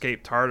like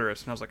Escape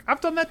Tartarus, and I was like,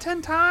 I've done that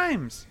 10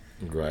 times.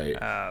 Right.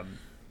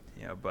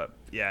 You know, but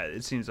yeah,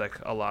 it seems like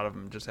a lot of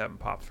them just haven't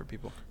popped for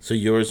people. So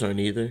yours aren't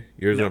either?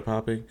 Yours No. aren't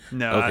popping?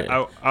 No, Okay.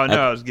 I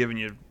know I was giving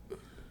you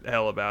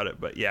hell about it,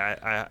 but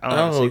yeah, I don't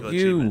have a Oh, single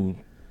achievement.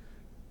 you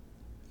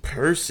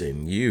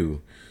person,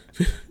 you.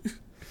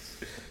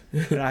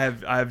 And I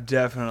have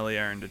definitely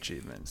earned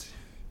achievements.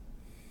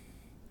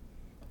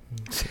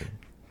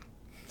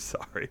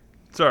 Sorry,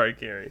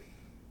 Carrie.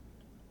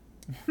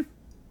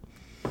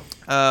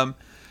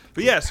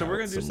 But yeah, so we're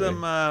gonna do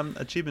some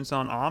achievements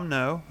on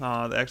Omno,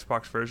 the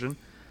Xbox version.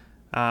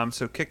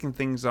 So kicking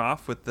things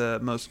off with the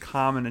most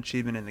common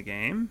achievement in the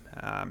game,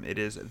 it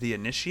is the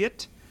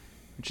Initiate,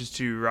 which is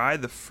to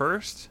ride the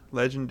first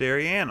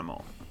legendary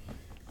animal.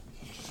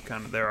 Just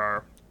kind of there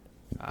are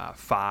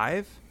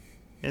 5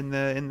 in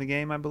the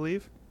game, I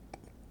believe.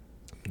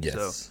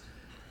 Yes.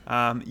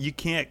 You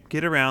can't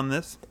get around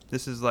this.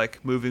 This is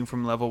like moving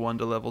from level 1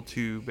 to level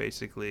 2,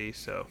 basically.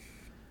 So,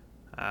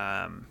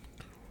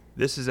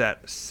 This is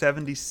at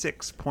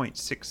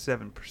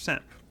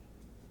 76.67%.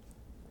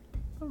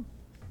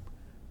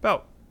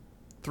 About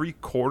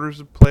 3/4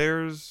 of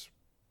players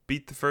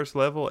beat the first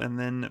level and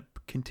then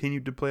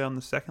continued to play on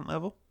the second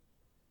level.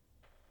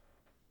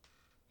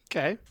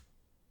 Okay.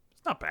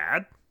 It's not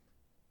bad.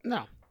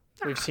 No.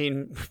 We've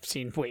seen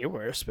way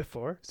worse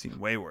before. Seen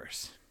way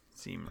worse.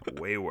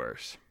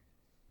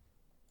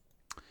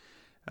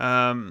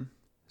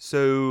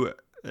 So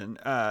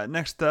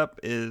next up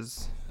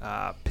is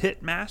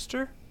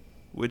Pitmaster,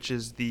 which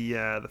is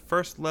the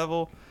first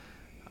level.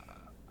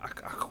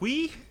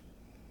 Akui.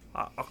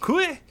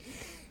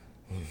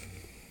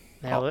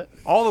 Nailed it.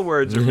 All the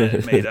words are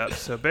made up,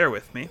 so bear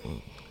with me.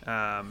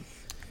 That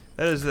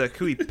is the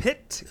Akui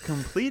Pit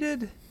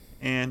completed,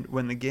 and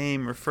when the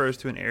game refers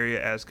to an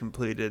area as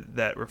completed,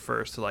 that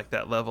refers to like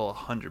that level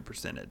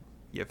 100%ed.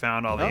 You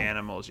found all the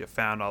animals, you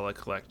found all the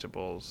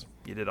collectibles,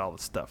 you did all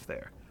the stuff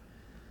there.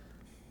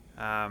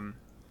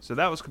 So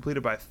that was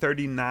completed by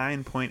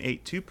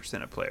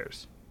 39.82% of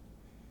players,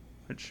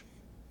 which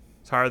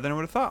is higher than I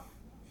would have thought.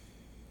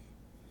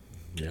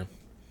 Yeah.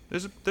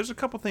 There's a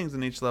couple things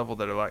in each level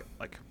that are like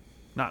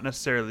not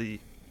necessarily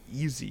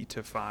easy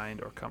to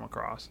find or come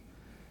across.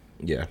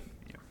 Yeah.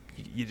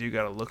 You do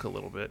got to look a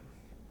little bit.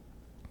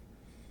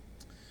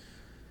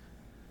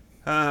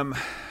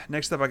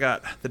 Next up, I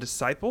got the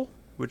Disciple,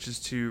 which is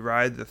to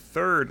ride the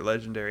third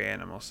legendary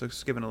animal. So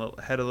skipping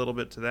ahead a little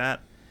bit to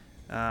that.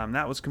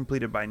 That was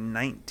completed by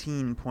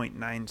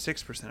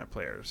 19.96% of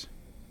players.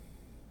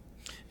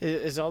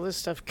 Is all this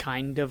stuff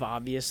kind of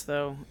obvious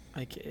though?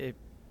 Like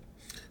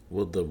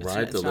Well, the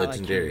ride the it's not like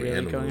legendary you're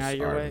really going animals out of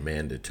your are way?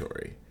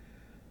 mandatory.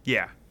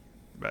 Yeah,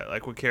 but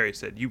like what Carrie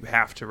said, you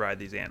have to ride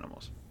these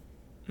animals.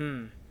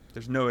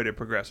 There's no way to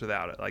progress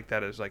without it. Like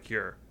that is like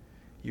your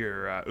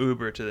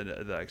Uber to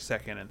the like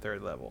second and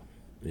third level.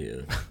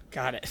 Yeah.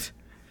 Got it.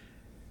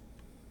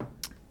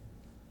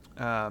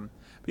 But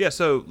yeah,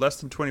 so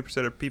less than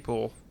 20% of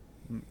people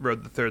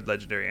rode the third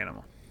legendary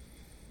animal.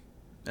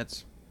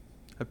 That's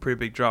a pretty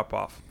big drop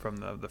off from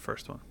the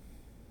first one.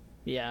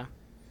 Yeah.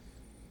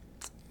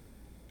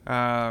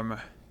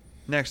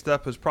 Next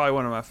up is probably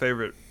one of my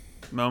favorite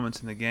moments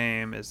in the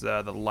game is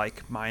the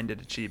like-minded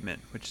achievement,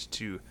 which is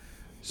to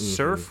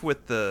surf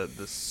with the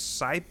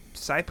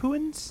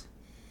Saipuans?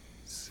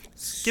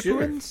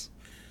 Skipuans?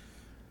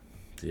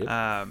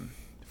 Yep.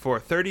 For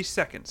 30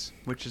 seconds,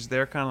 which is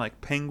their kind of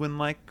like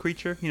penguin-like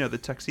creature, the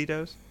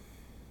tuxedos.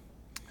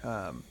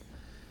 And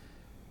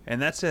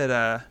that's at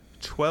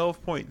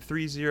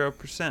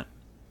 12.30%.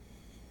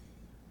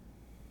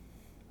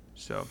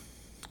 So,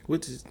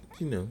 Which is,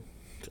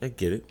 I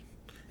get it.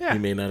 yeah, You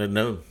may not have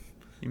known.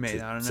 you may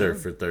not have Surf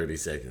known. for 30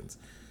 seconds.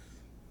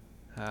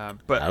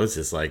 But I was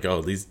just like,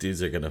 oh, these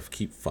dudes are going to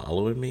keep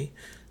following me?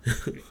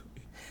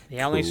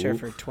 Yeah, I only Cool. surf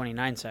for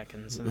 29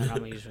 seconds, and then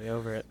I'm usually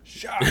over it.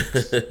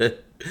 sharks.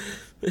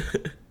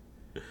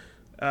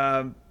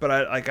 But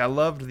I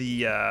loved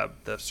the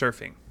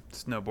surfing,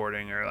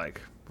 snowboarding, or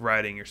like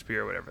riding your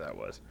spear, or whatever that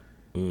was.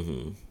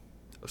 Mm-hmm.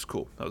 That was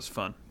cool. That was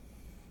fun.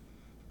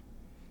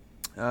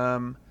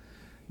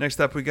 Next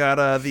up, we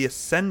got the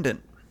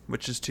Ascendant,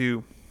 which is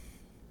to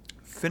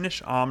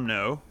finish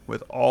Omno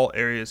with all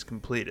areas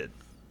completed.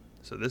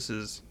 So this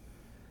is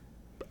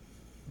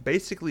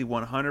basically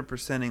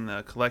 100%ing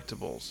the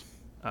collectibles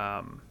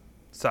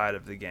side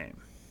of the game.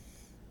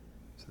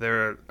 So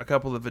there are a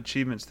couple of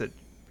achievements that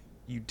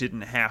you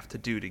didn't have to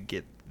do to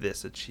get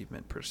this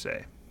achievement per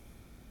se.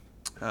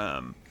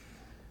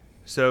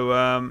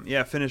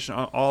 Finish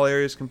all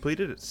areas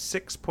completed at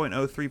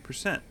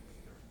 6.03%.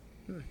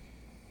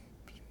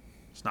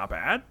 It's not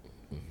bad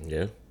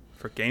Yeah.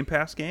 for Game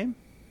Pass game.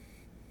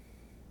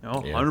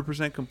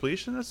 100%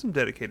 completion. That's some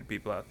dedicated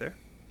people out there.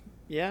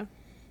 Yeah.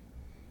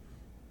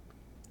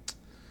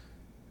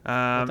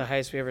 Um, The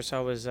highest we ever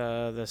saw was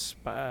the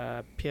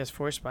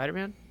PS4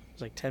 Spider-Man. It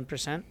was like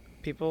 10%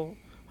 people,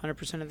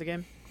 100% of the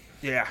game.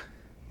 yeah,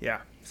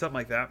 something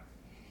like that.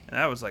 And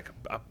that was like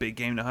a big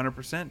game to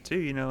 100%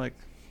 too.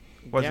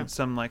 Wasn't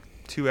some like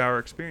 2-hour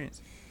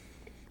experience.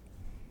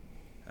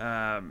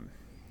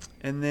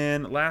 And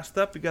then last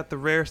up, we got the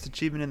rarest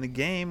achievement in the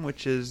game,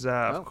 which is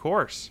of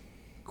course,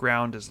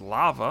 Ground is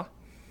Lava.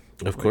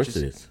 Of course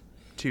it is.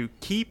 To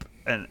keep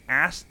an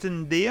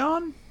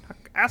Astendion?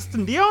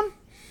 Astendion?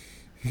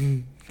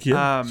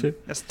 Yeah, sure.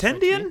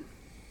 Astendion?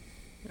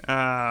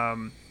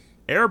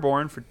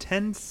 Airborne for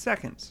 10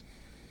 seconds,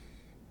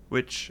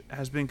 which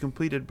has been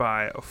completed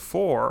by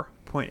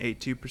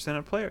 4.82%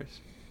 of players.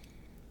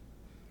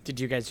 Did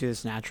you guys do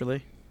this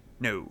naturally?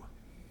 No.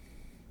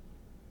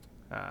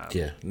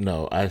 Yeah,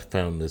 no, I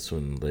found this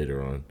one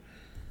later on.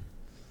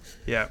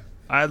 Yeah,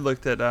 I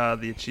looked at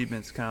the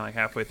achievements kind of like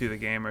halfway through the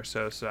game or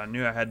so I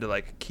knew I had to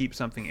like keep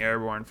something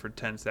airborne for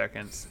 10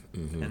 seconds.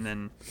 Mm-hmm. And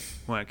then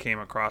when I came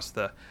across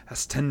the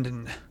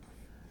Astenden,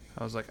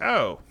 I was like,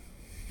 oh,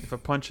 if I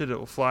punch it, it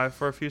will fly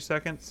for a few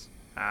seconds.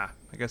 I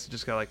guess I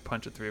just got to like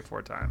punch it 3 or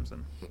 4 times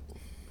and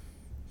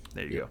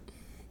there you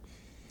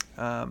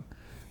go.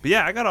 But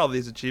yeah, I got all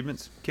these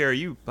achievements. Carrie,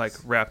 you like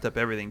wrapped up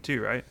everything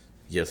too, right?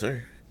 Yes,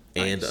 sir.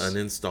 and Nice.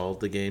 uninstalled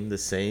the game the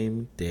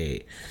same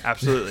day.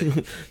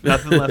 Absolutely.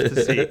 Nothing left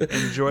to see.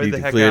 Enjoyed Need the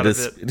to heck clear out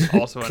this- of it.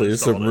 Also clear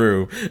some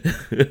uninstalled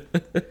it.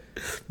 room.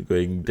 Go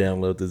ahead and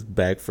download this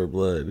Back for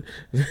Blood.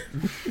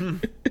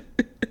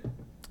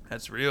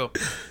 That's real.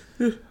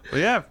 Well,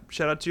 yeah.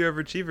 Shout out to your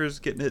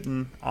overachievers getting it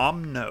in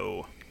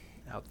Omno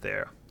out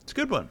there. It's a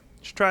good one.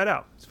 Just try it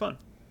out. It's fun.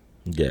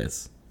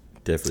 Yes,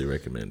 definitely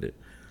recommend it.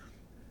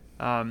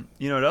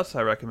 You know what else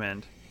I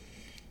recommend?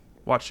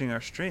 Watching our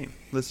stream,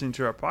 listening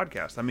to our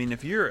podcast. I mean,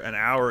 if you're an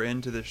hour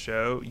into the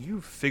show,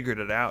 you've figured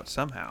it out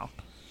somehow.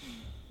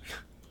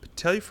 But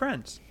tell your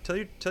friends. Tell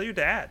your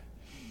dad.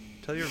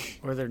 Tell your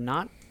Or they're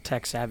not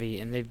tech savvy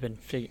and they've been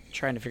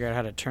trying to figure out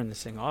how to turn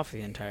this thing off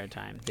the entire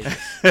time. They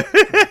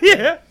just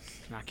yeah.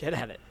 not get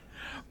at it.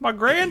 My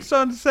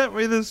grandson sent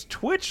me this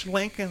Twitch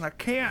link and I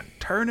can't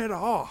turn it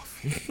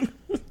off.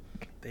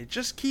 They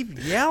just keep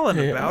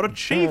yelling about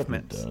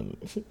achievements.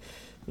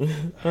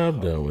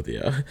 I'm done with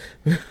y'all.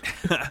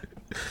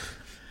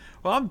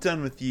 Well, I'm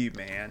done with you,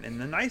 man, in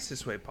the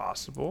nicest way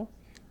possible.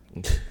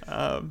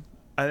 I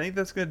think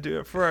that's going to do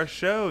it for our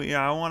show. You know,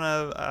 I want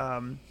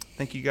to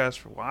thank you guys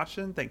for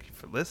watching. Thank you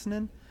for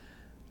listening.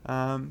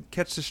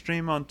 Catch the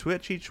stream on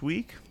Twitch each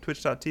week,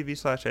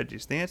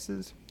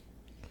 twitch.tv/edgystances.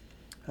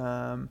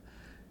 And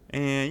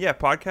yeah,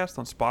 podcast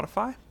on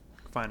Spotify.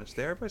 You can find us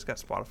there. Everybody's got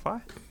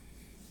Spotify.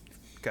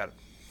 You've got an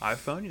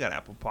iPhone. You got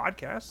Apple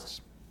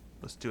Podcasts.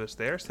 Let's do us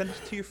there. Send us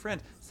to your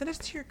friend. Send us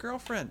to your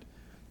girlfriend.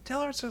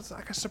 Tell her it's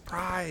like a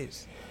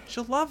surprise.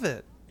 She'll love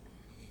it.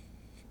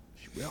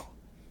 She will.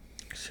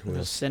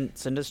 Just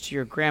send us to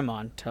your grandma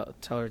and tell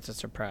her it's a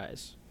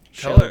surprise.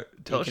 Tell She'll her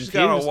be she's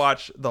got to confused.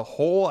 watch the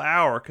whole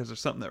hour because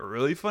there's something that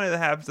really funny that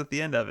happens at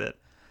the end of it.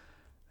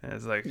 And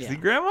it's like, Yeah. see,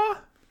 Grandma?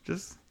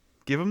 Just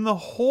give him the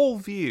whole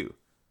view.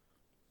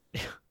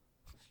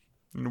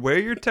 And wear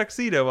your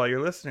tuxedo while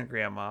you're listening,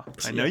 Grandma.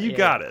 I know you Yeah.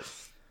 got it.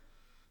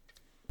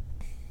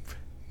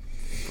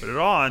 Put it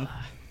on.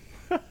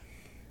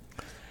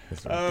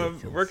 That's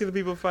Where can the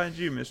people find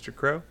you, Mr.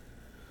 Crow?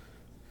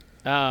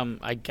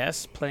 I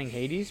guess playing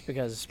Hades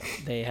because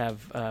they have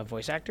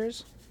voice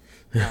actors.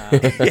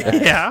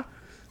 Yeah.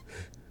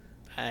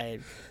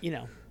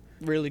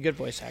 Really good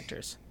voice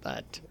actors.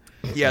 But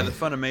Yeah, the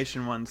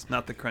Funimation ones,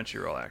 not the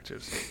Crunchyroll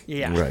actors.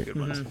 yeah, Right. Good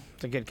ones.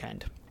 the good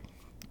kind.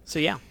 So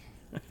yeah,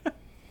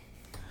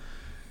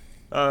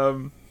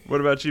 What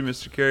about you,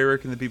 Mr. Carey? Where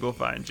can the people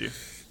find you?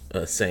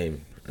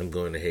 Same. I'm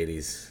going to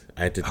Hades.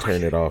 I had to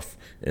turn it off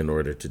in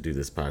order to do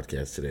this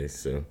podcast today.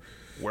 So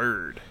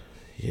Word.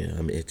 yeah,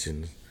 I'm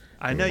itching.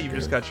 I know you've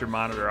just got your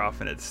monitor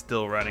off and it's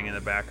still running in the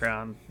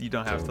background. You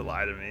don't have to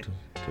lie to me.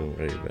 Don't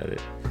worry about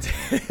it.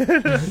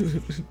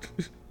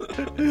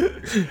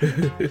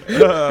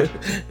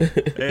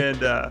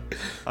 And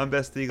I'm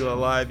Best Eagle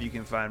Alive. You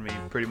can find me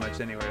pretty much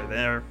anywhere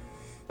there.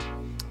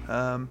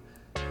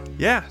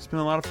 Yeah, it's been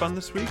a lot of fun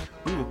this week.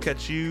 We will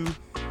catch you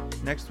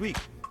next week.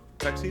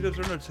 Tuxedos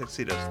or no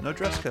tuxedos, no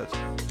dress codes.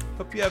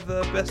 Hope you have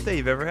the best day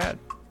you've ever had.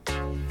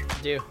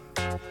 do.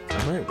 I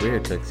might wear a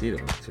tuxedo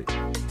next week.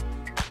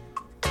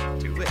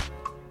 Do it.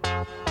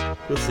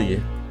 We'll see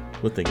you.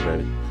 We'll think about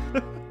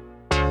it.